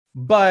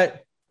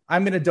 but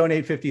I'm going to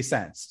donate 50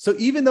 cents. So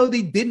even though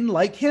they didn't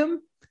like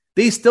him,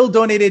 they still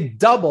donated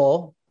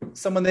double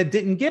someone that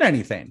didn't get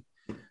anything.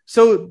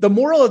 So the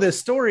moral of this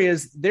story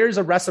is there's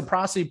a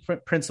reciprocity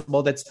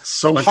principle that's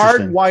so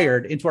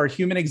hardwired into our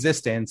human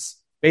existence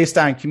based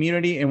on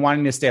community and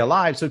wanting to stay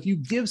alive. So if you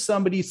give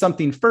somebody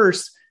something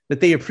first that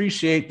they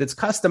appreciate, that's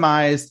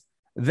customized,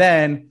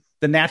 then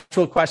the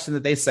natural question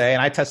that they say,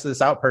 and I tested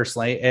this out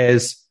personally,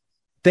 is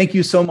thank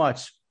you so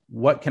much.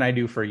 What can I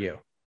do for you?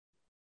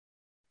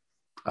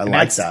 I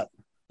like that.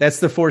 That's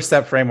the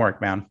 4-step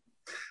framework, man.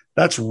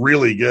 That's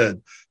really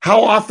good.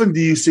 How often do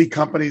you see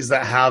companies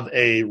that have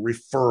a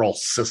referral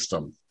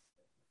system?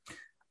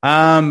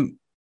 Not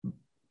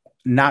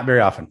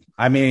very often.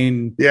 I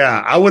mean,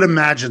 yeah, I would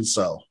imagine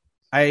so.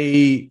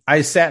 I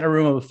sat in a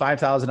room of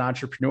 5,000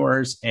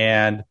 entrepreneurs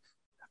and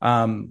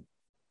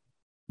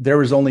there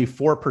was only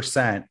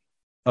 4%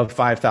 of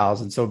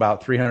 5,000. So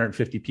about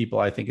 350 people,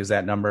 I think is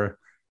that number,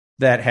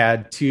 that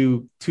had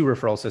two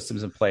referral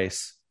systems in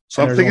place.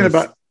 So I'm thinking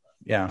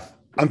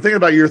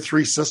about your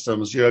 3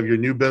 systems. You have your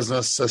new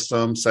business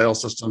system,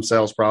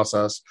 sales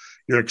process,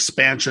 your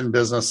expansion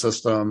business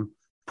system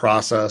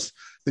process.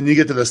 Then you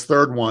get to this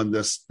third one,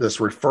 this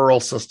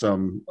referral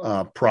system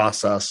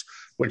process,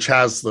 which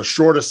has the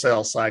shortest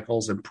sales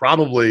cycles and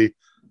probably,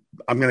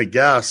 I'm going to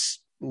guess,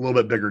 a little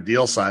bit bigger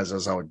deal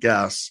sizes, I would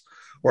guess,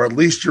 or at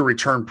least your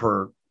return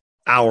per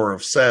hour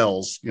of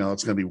sales,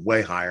 it's going to be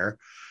way higher.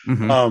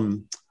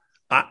 Mm-hmm.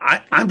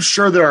 I'm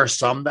sure there are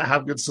some that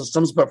have good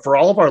systems, but for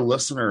all of our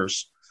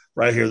listeners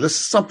right here, this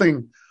is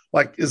something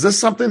is this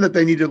something that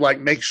they need to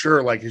make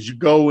sure, as you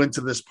go into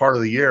this part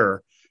of the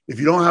year, if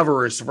you don't have a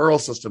referral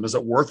system, is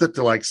it worth it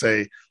to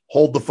say,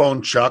 hold the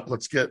phone, Chuck,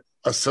 let's get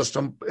a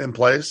system in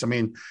place? I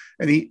mean,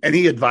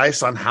 any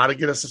advice on how to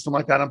get a system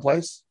like that in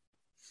place?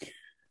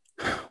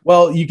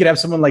 Well, you could have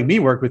someone like me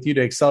work with you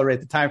to accelerate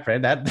the time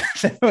frame. That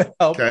would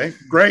help. Okay,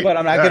 great. But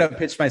I'm not going to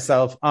pitch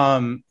myself.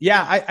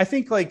 I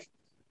think like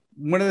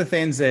one of the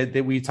things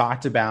that we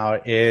talked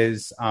about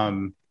is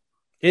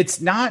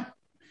it's not.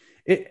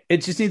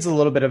 It just needs a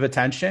little bit of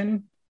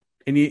attention,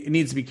 and it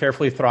needs to be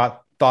carefully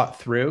thought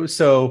through.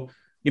 So,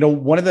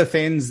 one of the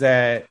things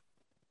that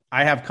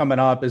I have coming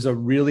up is a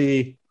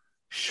really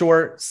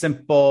short,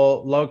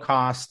 simple, low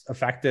cost,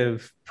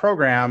 effective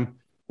program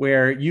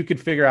where you could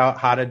figure out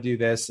how to do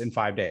this in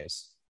 5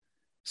 days.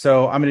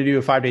 So I'm going to do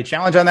a 5-day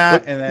challenge on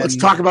that. And then let's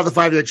talk about the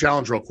 5-day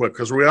challenge real quick,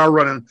 because we are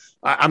running.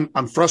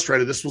 I'm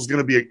frustrated. This was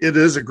going to it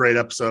is a great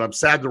episode. I'm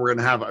sad that we're going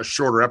to have a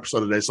shorter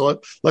episode today.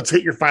 So let's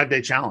hit your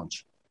 5-day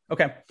challenge.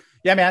 Okay.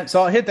 Yeah, man.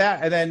 So I'll hit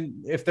that. And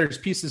then if there's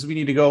pieces we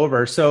need to go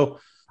over. So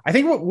I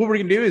think what we're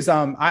going to do is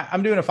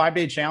I'm doing a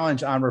 5-day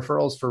challenge on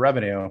referrals for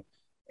revenue.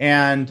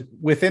 And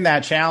within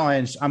that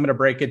challenge, I'm going to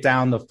break it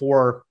down the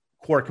 4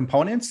 core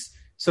components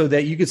so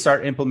that you could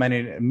start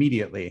implementing it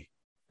immediately.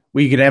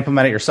 You can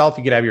implement it yourself.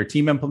 You could have your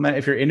team implement it.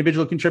 If you're an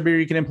individual contributor,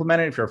 you can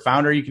implement it. If you're a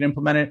founder, you can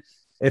implement it.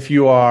 If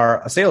you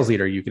are a sales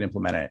leader, you can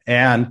implement it.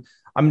 And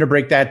I'm going to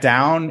break that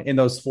down in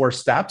those 4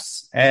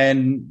 steps.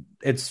 And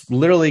it's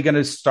literally going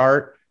to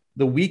start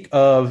the week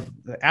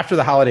after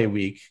the holiday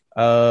week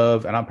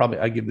and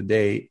I'll give the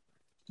date.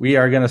 We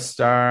are going to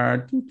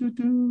start.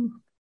 Let's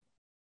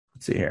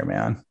see here,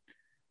 man.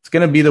 It's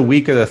going to be the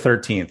week of the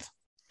 13th.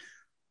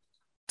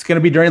 It's going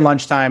to be during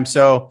lunchtime.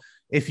 So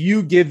if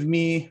you give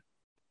me,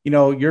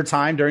 your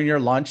time during your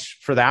lunch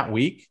for that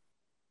week,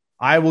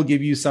 I will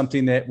give you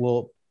something that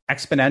will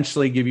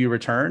exponentially give you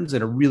returns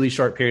in a really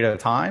short period of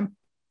time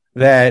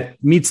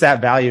that meets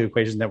that value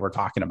equation that we're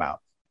talking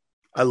about.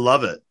 I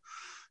love it.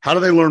 How do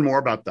they learn more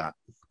about that?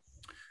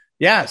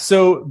 Yeah.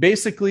 So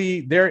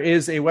basically there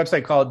is a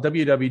website called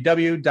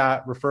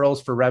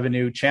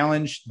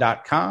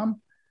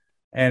www.referralsforrevenuechallenge.com.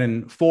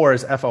 And 4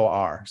 is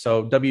FOR.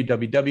 So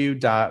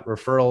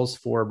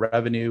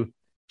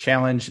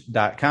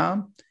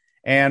www.referralsforrevenuechallenge.com.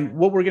 And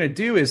what we're going to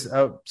do is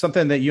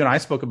something that you and I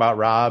spoke about,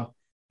 Rob,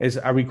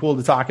 are we cool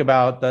to talk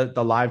about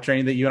the live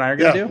training that you and I are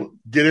going to do?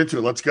 Get into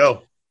it. Let's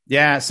go.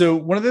 Yeah. So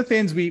one of the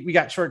things we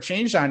got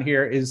shortchanged on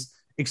here is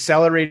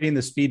accelerating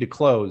the speed to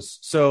close.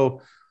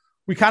 So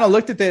we kind of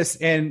looked at this,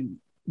 and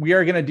we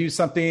are going to do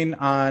something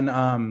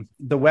on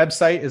the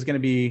website is going to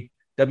be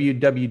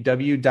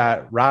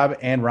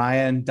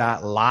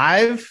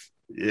www.robandryan.live.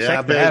 Yeah,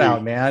 check baby. that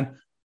out, man.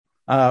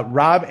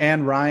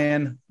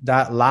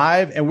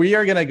 robandryan.live. And we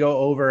are going to go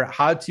over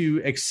how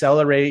to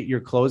accelerate your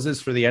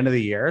closes for the end of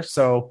the year.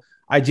 So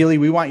ideally,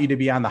 we want you to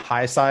be on the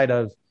high side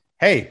of,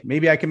 hey,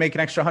 maybe I can make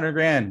an extra 100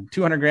 grand,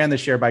 200 grand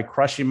this year by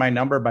crushing my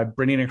number, by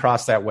bringing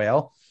across that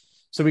whale.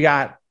 So we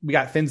got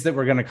things that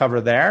we're going to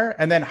cover there.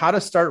 And then how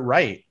to start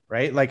right?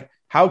 Like,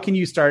 how can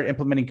you start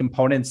implementing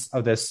components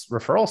of this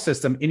referral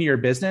system into your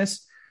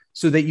business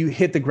so that you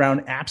hit the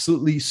ground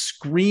absolutely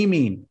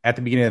screaming at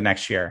the beginning of the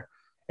next year?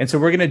 And so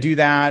we're going to do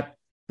that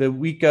the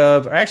week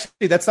of, or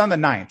actually that's on the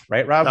 9th,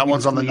 right, Rob? That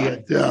one's on the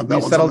 9th. Yeah.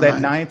 We settled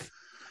at 9th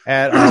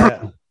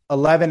at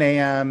 11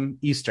 a.m.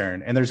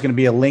 Eastern. And there's going to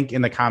be a link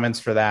in the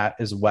comments for that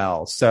as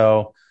well.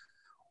 So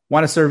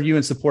want to serve you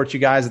and support you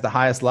guys at the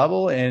highest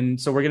level. And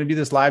so we're going to do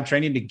this live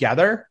training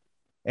together.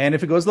 And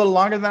if it goes a little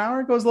longer than an hour,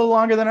 it goes a little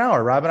longer than an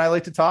hour. Rob and I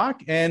like to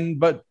talk,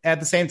 but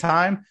at the same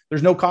time,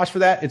 there's no cost for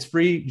that. It's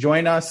free.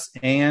 Join us.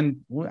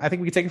 And I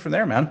think we can take it from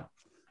there, man.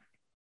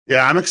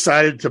 Yeah, I'm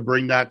excited to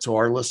bring that to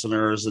our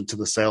listeners and to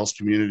the sales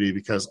community,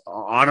 because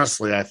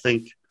honestly, I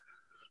think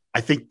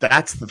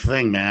that's the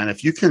thing, man.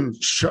 If you can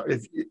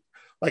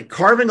like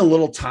carving a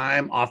little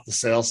time off the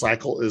sales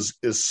cycle is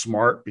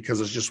smart, because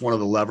it's just one of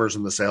the levers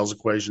in the sales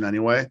equation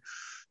anyway.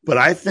 But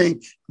I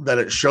think that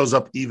it shows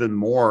up even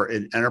more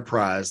in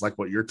enterprise, like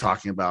what you're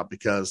talking about,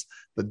 because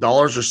the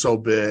dollars are so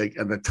big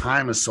and the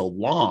time is so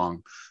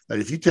long that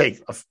if you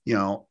take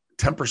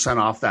 10%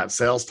 off that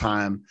sales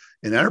time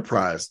in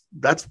enterprise,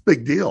 that's a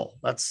big deal.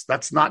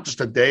 That's not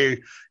just a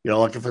day,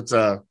 like if it's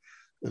a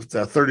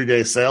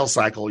 30-day sales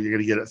cycle, you're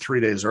going to get it 3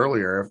 days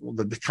earlier.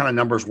 The kind of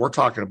numbers we're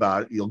talking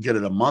about, you'll get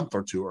it a month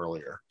or 2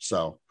 earlier.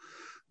 So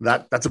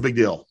that's a big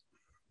deal.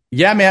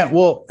 Yeah, man.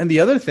 Well, and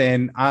the other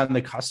thing on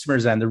the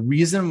customer's end, the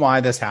reason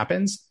why this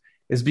happens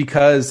is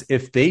because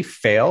if they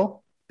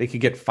fail, they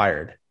could get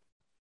fired.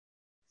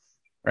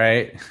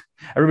 Right?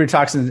 Everybody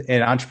talks in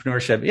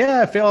entrepreneurship. Yeah,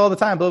 I fail all the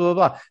time, blah, blah,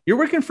 blah. You're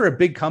working for a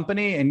big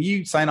company and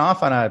you sign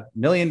off on $1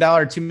 million,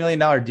 $2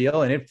 million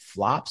deal and it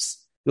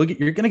flops. You're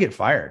going to get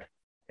fired.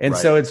 And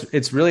so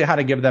it's really how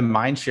to give them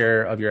mind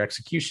share of your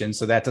execution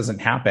so that doesn't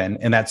happen.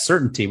 And that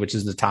certainty, which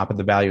is the top of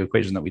the value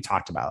equation that we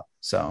talked about.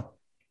 So.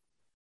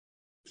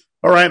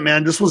 All right,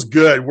 man, this was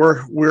good.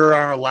 We're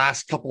on our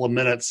last couple of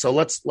minutes. So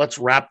let's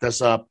wrap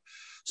this up.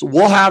 So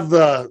we'll have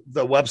the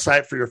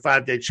website for your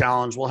 5-day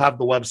challenge. We'll have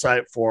the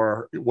website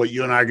for what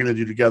you and I are going to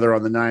do together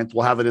on the 9th.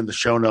 We'll have it in the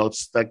show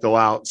notes that go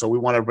out. So we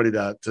want everybody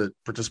to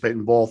participate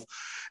in both.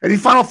 Any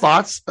final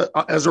thoughts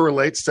as it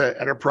relates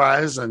to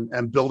enterprise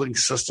and building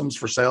systems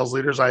for sales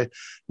leaders?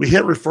 We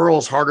hit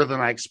referrals harder than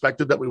I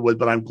expected that we would,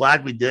 but I'm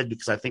glad we did,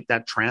 because I think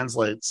that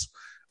translates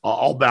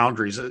all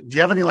boundaries. Do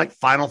you have any like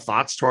final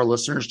thoughts to our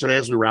listeners today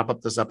as we wrap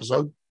up this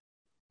episode?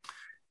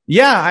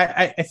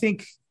 Yeah, I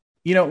think,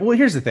 well,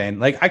 here's the thing.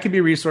 Like, I could be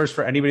a resource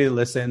for anybody that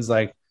listens.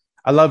 Like,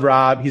 I love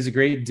Rob. He's a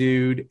great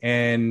dude.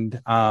 And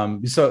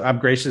so I'm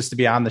gracious to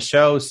be on the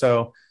show.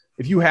 So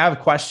if you have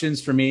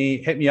questions for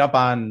me, hit me up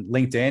on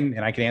LinkedIn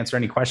and I can answer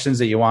any questions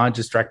that you want.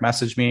 Just direct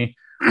message me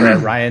at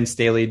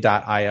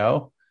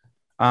ryanstaley.io.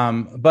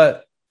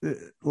 But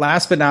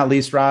last but not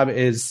least, Rob,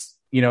 is,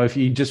 if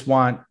you just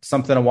want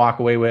something to walk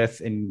away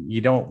with and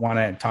you don't want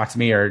to talk to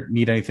me or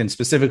need anything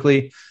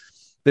specifically,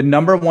 the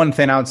number one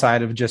thing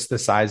outside of just the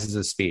size is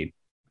the speed.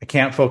 I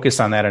can't focus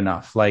on that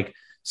enough. Like,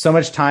 so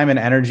much time and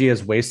energy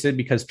is wasted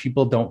because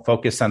people don't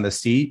focus on the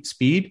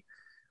speed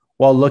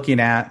while looking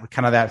at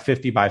kind of that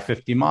 50 by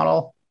 50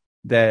 model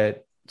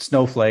that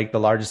Snowflake, the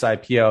largest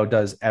IPO,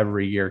 does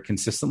every year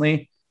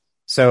consistently.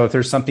 So if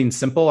there's something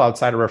simple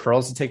outside of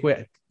referrals to take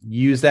away,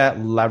 use that,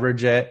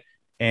 leverage it.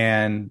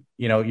 And,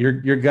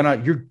 you're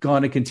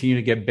gonna continue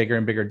to get bigger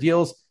and bigger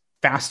deals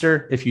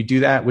faster if you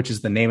do that, which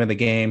is the name of the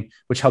game,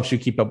 which helps you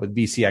keep up with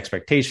VC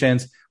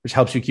expectations, which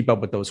helps you keep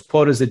up with those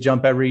quotas that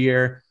jump every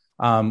year,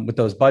 with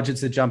those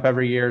budgets that jump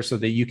every year, so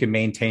that you can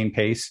maintain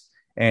pace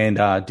and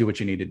do what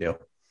you need to do.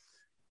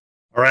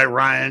 All right,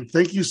 Ryan,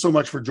 thank you so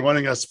much for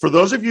joining us. For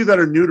those of you that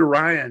are new to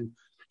Ryan,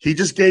 he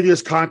just gave you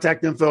his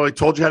contact info. He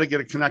told you how to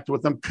get connected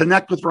with him.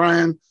 Connect with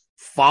Ryan,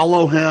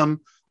 follow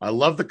him. I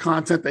love the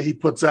content that he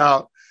puts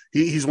out.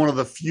 He's one of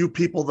the few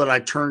people that I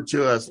turn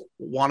to as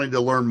wanting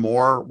to learn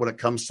more when it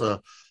comes to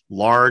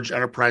large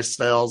enterprise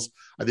sales.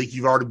 I think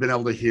you've already been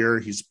able to hear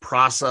he's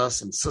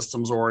process and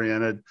systems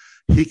oriented.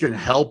 He can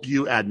help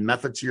you add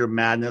method to your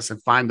madness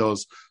and find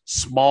those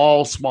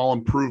small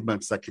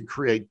improvements that can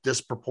create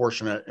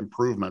disproportionate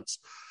improvements.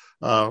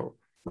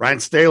 Ryan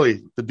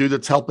Staley, the dude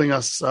that's helping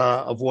us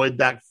avoid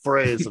that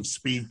phrase of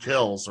speed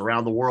kills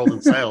around the world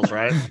in sales,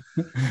 right?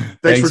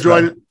 Thanks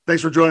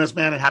for joining us,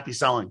 man, and happy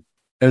selling.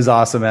 It was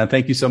awesome, man.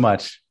 Thank you so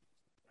much.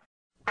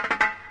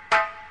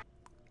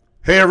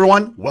 Hey,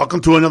 everyone. Welcome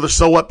to another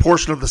So What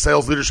portion of the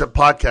Sales Leadership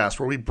Podcast,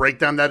 where we break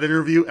down that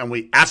interview and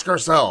we ask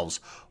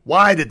ourselves,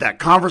 why did that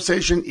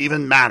conversation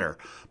even matter?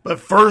 But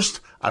first,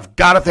 I've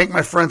got to thank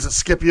my friends at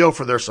Scipio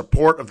for their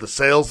support of the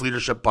Sales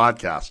Leadership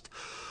Podcast.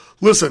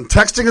 Listen,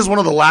 texting is one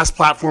of the last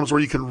platforms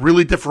where you can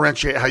really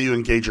differentiate how you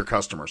engage your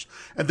customers.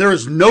 And there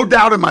is no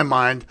doubt in my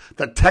mind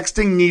that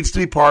texting needs to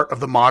be part of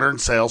the modern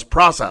sales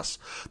process.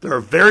 There are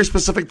very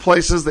specific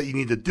places that you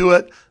need to do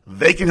it.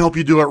 They can help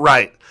you do it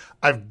right.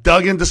 I've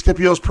dug into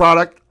Scipio's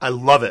product. I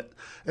love it.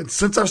 And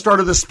since I've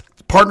started this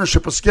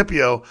partnership with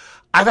Scipio,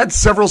 I've had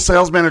several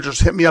sales managers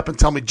hit me up and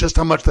tell me just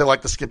how much they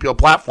like the Scipio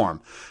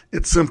platform.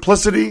 Its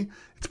simplicity,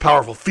 its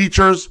powerful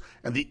features,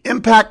 and the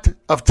impact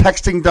of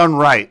texting done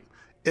right.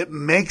 It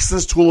makes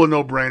this tool a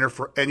no-brainer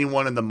for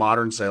anyone in the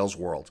modern sales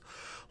world.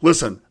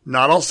 Listen,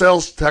 not all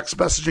sales text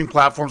messaging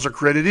platforms are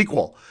created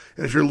equal.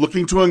 And if you're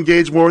looking to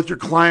engage more with your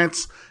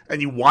clients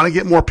and you want to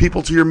get more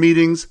people to your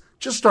meetings,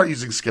 just start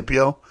using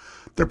Scipio.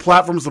 Their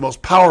platform is the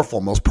most powerful,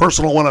 most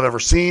personal one I've ever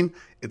seen.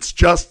 It's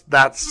just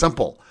that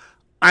simple.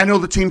 I know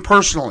the team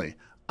personally.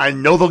 I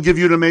know they'll give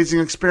you an amazing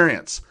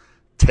experience.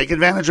 Take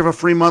advantage of a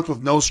free month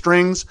with no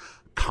strings.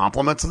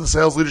 Compliments of the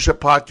Sales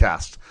Leadership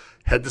Podcast.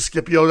 Head to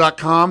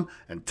Scipio.com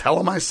and tell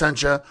them I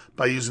sent you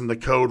by using the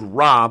code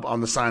ROB on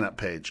the sign-up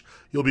page.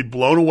 You'll be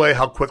blown away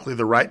how quickly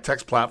the right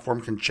text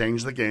platform can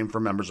change the game for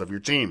members of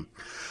your team.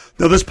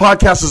 Now, this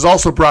podcast is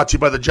also brought to you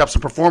by the Jepson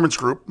Performance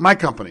Group, my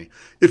company.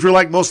 If you're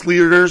like most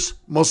leaders,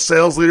 most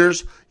sales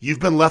leaders, you've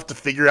been left to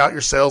figure out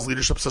your sales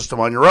leadership system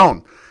on your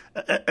own.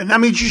 And that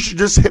means you should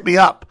just hit me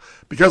up,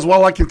 because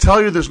while I can tell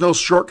you there's no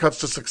shortcuts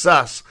to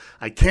success,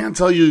 I can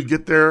tell you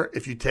get there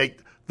if you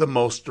take the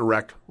most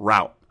direct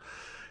route.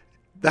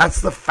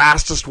 That's the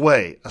fastest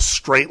way, a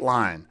straight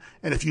line.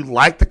 And if you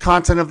like the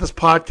content of this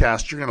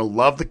podcast, you're going to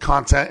love the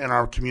content in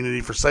our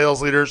community for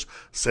sales leaders,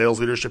 Sales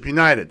Leadership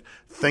United.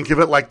 Think of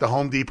it like the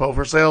Home Depot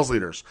for sales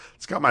leaders.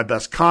 It's got my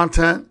best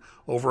content,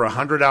 over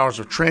 100 hours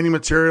of training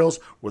materials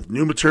with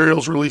new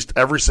materials released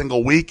every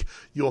single week.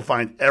 You will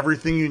find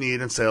everything you need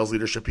in Sales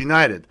Leadership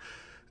United.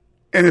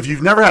 And if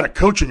you've never had a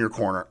coach in your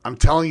corner, I'm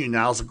telling you,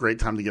 now is a great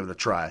time to give it a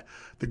try.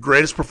 The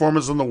greatest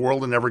performers in the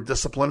world in every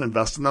discipline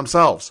invest in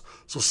themselves.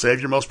 So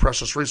save your most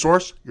precious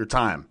resource, your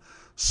time.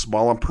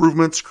 Small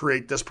improvements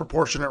create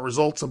disproportionate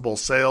results in both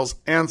sales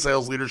and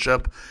sales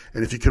leadership.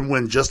 And if you can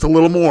win just a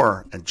little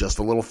more and just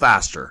a little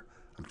faster,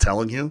 I'm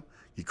telling you,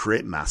 you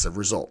create massive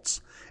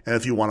results. And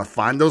if you want to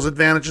find those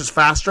advantages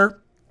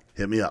faster,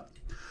 hit me up.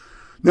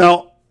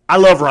 Now, I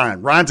love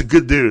Ryan. Ryan's a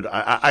good dude.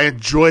 I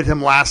enjoyed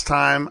him last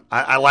time.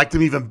 I liked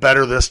him even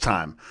better this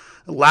time.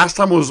 Last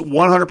time was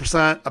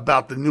 100%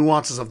 about the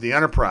nuances of the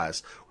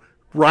enterprise.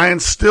 Ryan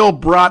still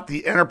brought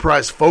the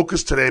enterprise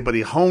focus today, but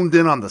he honed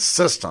in on the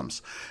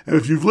systems. And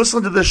if you've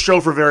listened to this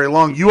show for very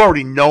long, you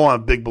already know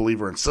I'm a big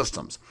believer in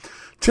systems.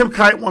 Tim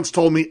Kite once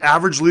told me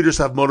average leaders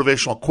have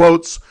motivational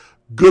quotes,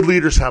 good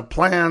leaders have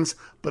plans,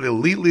 but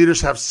elite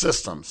leaders have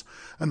systems.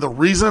 And the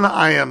reason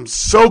I am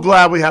so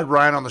glad we had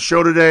Ryan on the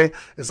show today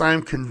is I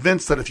am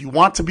convinced that if you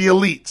want to be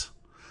elite,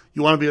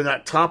 You want to be in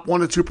that top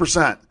 1% to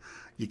 2%.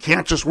 You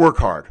can't just work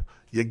hard.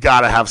 You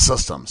got to have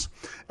systems.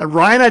 And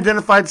Ryan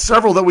identified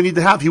several that we need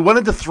to have. He went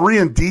into 3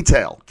 in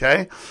detail,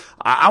 okay?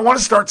 I want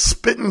to start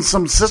spitting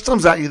some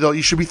systems at you, though,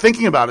 you should be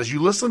thinking about as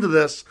you listen to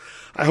this.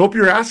 I hope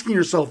you're asking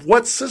yourself,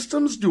 what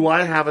systems do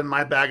I have in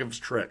my bag of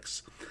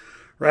tricks?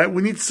 Right?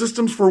 We need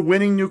systems for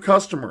winning new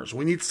customers.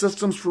 We need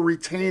systems for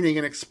retaining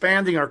and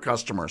expanding our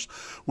customers.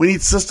 We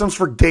need systems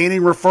for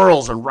gaining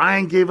referrals. And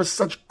Ryan gave us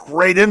such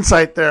great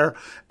insight there.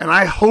 And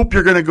I hope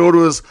you're going to go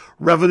to his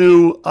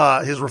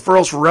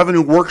referrals for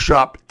revenue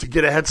workshop to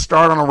get a head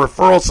start on a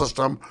referral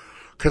system,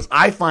 because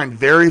I find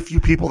very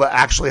few people that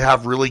actually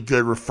have really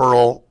good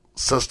referral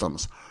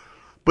systems.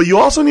 But you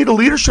also need a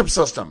leadership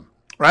system,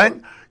 right?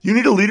 You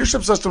need a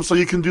leadership system so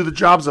you can do the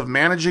jobs of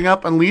managing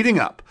up and leading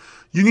up.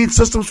 You need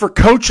systems for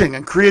coaching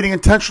and creating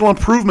intentional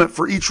improvement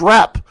for each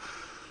rep.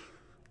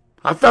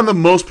 I've found that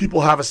most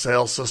people have a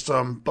sales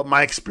system, but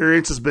my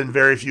experience has been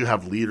very few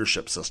have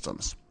leadership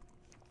systems.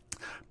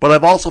 But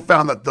I've also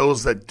found that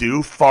those that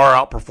do far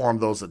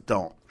outperform those that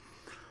don't.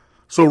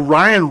 So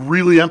Ryan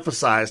really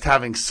emphasized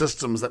having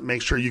systems that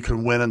make sure you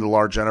can win in the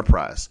large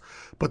enterprise.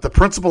 But the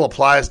principle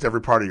applies to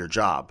every part of your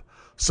job.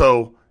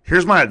 So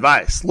here's my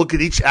advice. Look at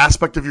each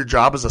aspect of your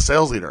job as a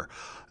sales leader.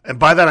 And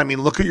by that, I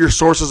mean, look at your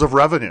sources of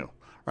revenue.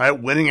 Right?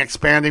 Winning,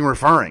 expanding,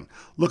 referring.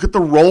 Look at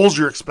the roles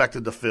you're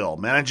expected to fill.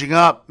 Managing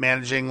up,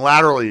 managing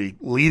laterally,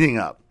 leading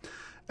up.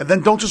 And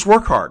then don't just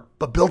work hard,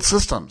 but build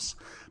systems,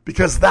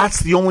 because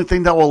that's the only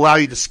thing that will allow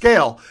you to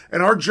scale.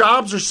 And our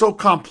jobs are so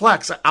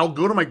complex. I'll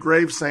go to my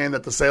grave saying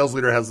that the sales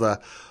leader has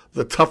the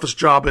toughest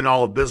job in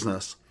all of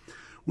business.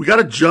 We got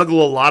to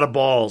juggle a lot of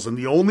balls. And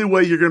the only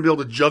way you're going to be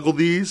able to juggle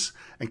these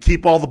and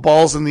keep all the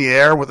balls in the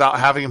air without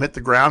having them hit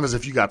the ground is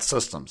if you got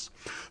systems.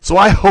 So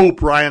I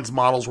hope Ryan's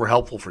models were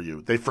helpful for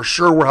you. They for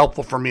sure were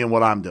helpful for me in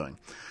what I'm doing.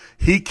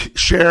 He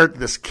shared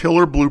this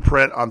killer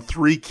blueprint on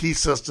 3 key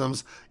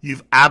systems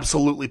you've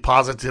absolutely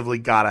positively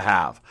got to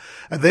have.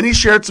 And then he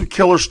shared some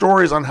killer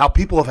stories on how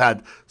people have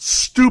had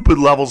stupid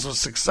levels of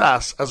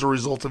success as a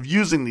result of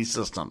using these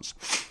systems.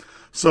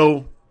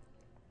 So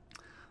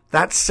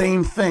that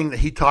same thing that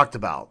he talked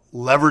about,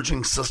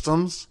 leveraging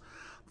systems,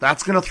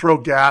 that's going to throw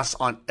gas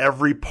on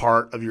every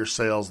part of your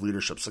sales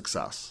leadership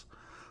success.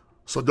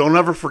 So don't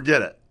ever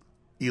forget it.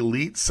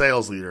 Elite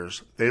sales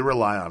leaders, they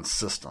rely on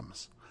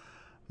systems.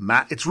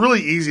 It's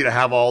really easy to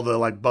have all the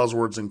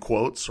buzzwords and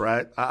quotes,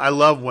 right? I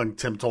love when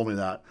Tim told me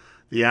that.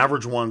 The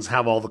average ones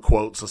have all the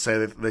quotes,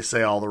 so they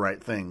say all the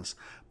right things.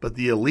 But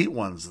the elite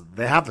ones,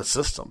 they have the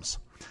systems.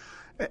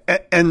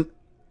 And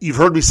you've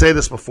heard me say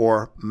this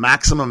before,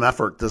 maximum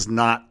effort does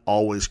not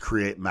always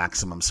create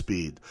maximum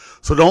speed.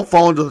 So don't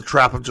fall into the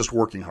trap of just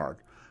working hard.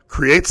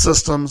 Create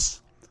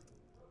systems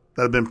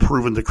that have been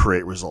proven to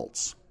create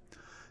results.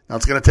 Now,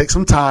 it's going to take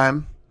some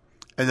time.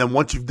 And then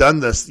once you've done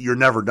this, you're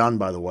never done,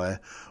 by the way.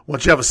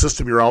 Once you have a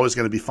system, you're always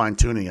going to be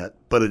fine-tuning it,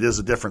 but it is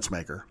a difference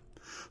maker.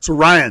 So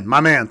Ryan, my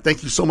man,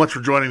 thank you so much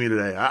for joining me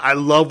today. I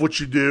love what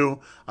you do.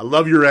 I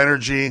love your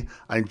energy.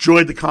 I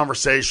enjoyed the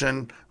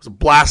conversation. It was a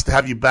blast to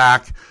have you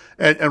back.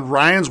 And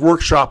Ryan's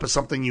workshop is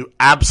something you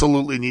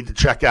absolutely need to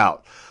check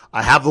out.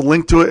 I have the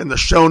link to it in the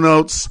show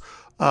notes.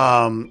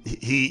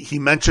 He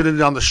mentioned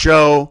it on the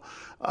show.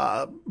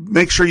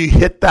 Make sure you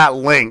hit that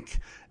link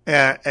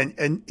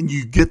and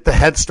you get the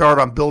head start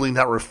on building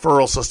that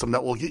referral system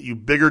that will get you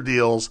bigger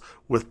deals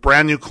with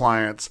brand new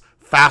clients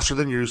faster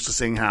than you're used to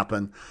seeing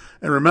happen.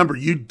 And remember,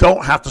 you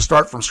don't have to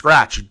start from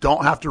scratch. You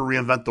don't have to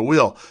reinvent the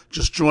wheel.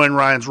 Just join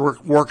Ryan's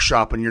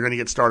workshop and you're going to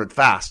get started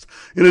fast.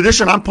 In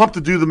addition, I'm pumped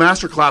to do the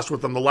masterclass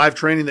with them, the live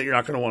training that you're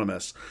not going to want to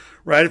miss.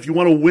 Right? If you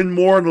want to win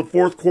more in the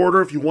fourth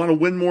quarter, if you want to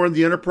win more in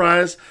the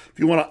enterprise, if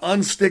you want to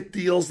unstick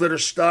deals that are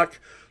stuck,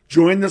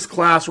 join this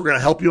class. We're going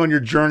to help you on your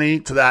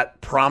journey to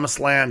that promised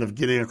land of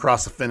getting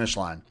across the finish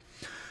line.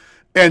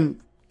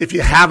 And if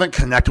you haven't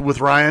connected with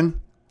Ryan,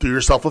 do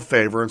yourself a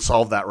favor and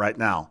solve that right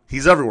now.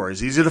 He's everywhere.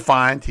 He's easy to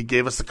find. He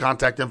gave us the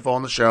contact info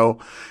on the show.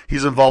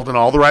 He's involved in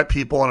all the right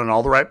people and in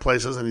all the right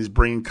places, and he's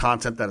bringing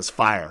content that is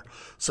fire.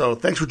 So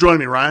thanks for joining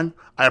me, Ryan.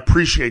 I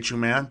appreciate you,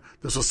 man.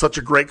 This was such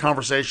a great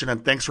conversation,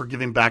 and thanks for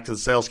giving back to the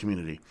sales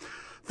community.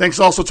 Thanks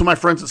also to my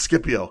friends at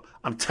Scipio.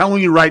 I'm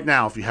telling you right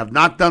now, if you have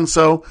not done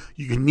so,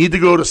 you need to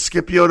go to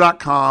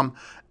Scipio.com,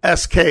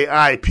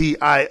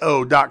 Skipio.com.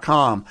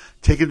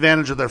 Take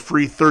advantage of their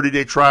free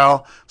 30-day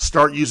trial.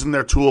 Start using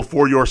their tool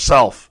for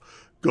yourself.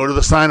 Go to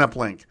the sign-up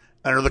link.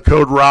 Enter the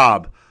code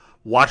ROB.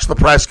 Watch the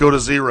price go to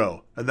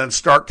zero. And then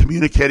start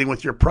communicating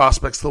with your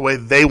prospects the way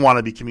they want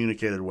to be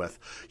communicated with.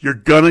 You're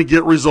going to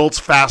get results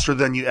faster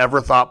than you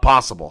ever thought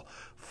possible.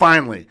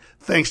 Finally,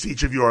 thanks to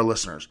each of you, our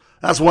listeners.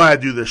 That's why I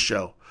do this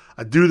show.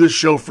 I do this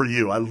show for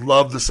you. I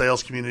love the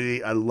sales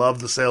community. I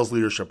love the sales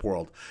leadership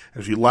world.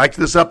 And if you liked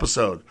this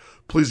episode,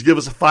 please give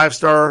us a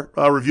 5-star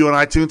review on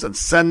iTunes and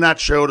send that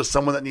show to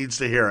someone that needs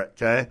to hear it,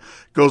 okay? It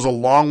goes a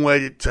long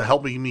way to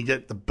helping me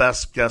get the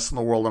best guests in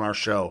the world on our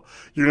show.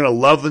 You're going to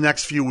love the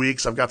next few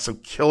weeks. I've got some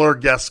killer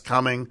guests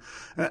coming.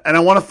 And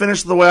I want to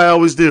finish the way I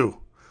always do.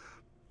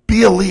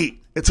 Be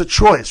elite. It's a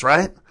choice,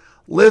 right?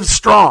 Live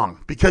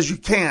strong because you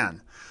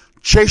can.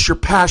 chase your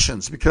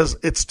passions because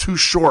it's too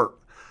short.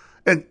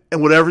 And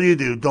whatever you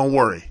do, don't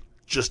worry.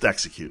 Just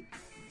execute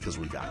because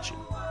we got you.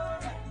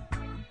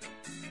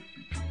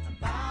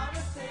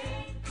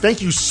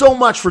 Thank you so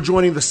much for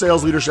joining the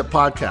Sales Leadership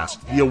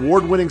Podcast, the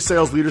award-winning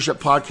sales leadership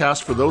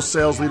podcast for those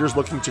sales leaders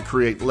looking to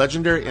create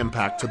legendary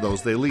impact to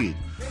those they lead.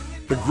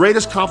 The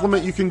greatest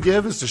compliment you can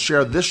give is to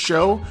share this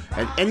show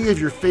and any of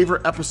your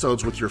favorite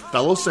episodes with your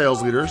fellow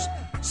sales leaders,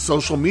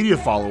 social media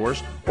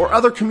followers, or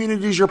other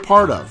communities you're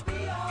part of.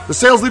 The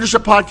Sales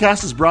Leadership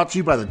Podcast is brought to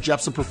you by the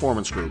Jepson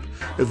Performance Group.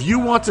 If you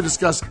want to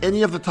discuss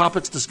any of the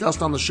topics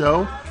discussed on the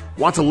show,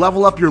 want to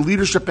level up your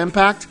leadership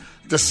impact,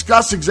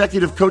 discuss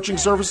executive coaching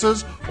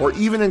services, or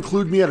even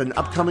include me at an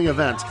upcoming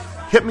event,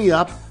 hit me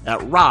up at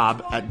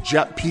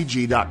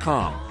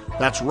rob@jetpg.com.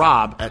 That's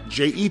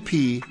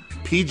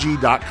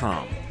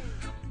rob@jetpg.com.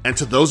 And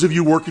to those of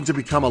you working to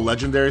become a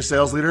legendary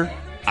sales leader,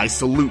 I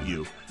salute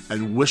you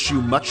and wish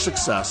you much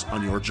success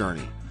on your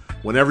journey.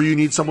 Whenever you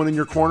need someone in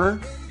your corner,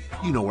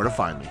 you know where to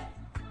find me.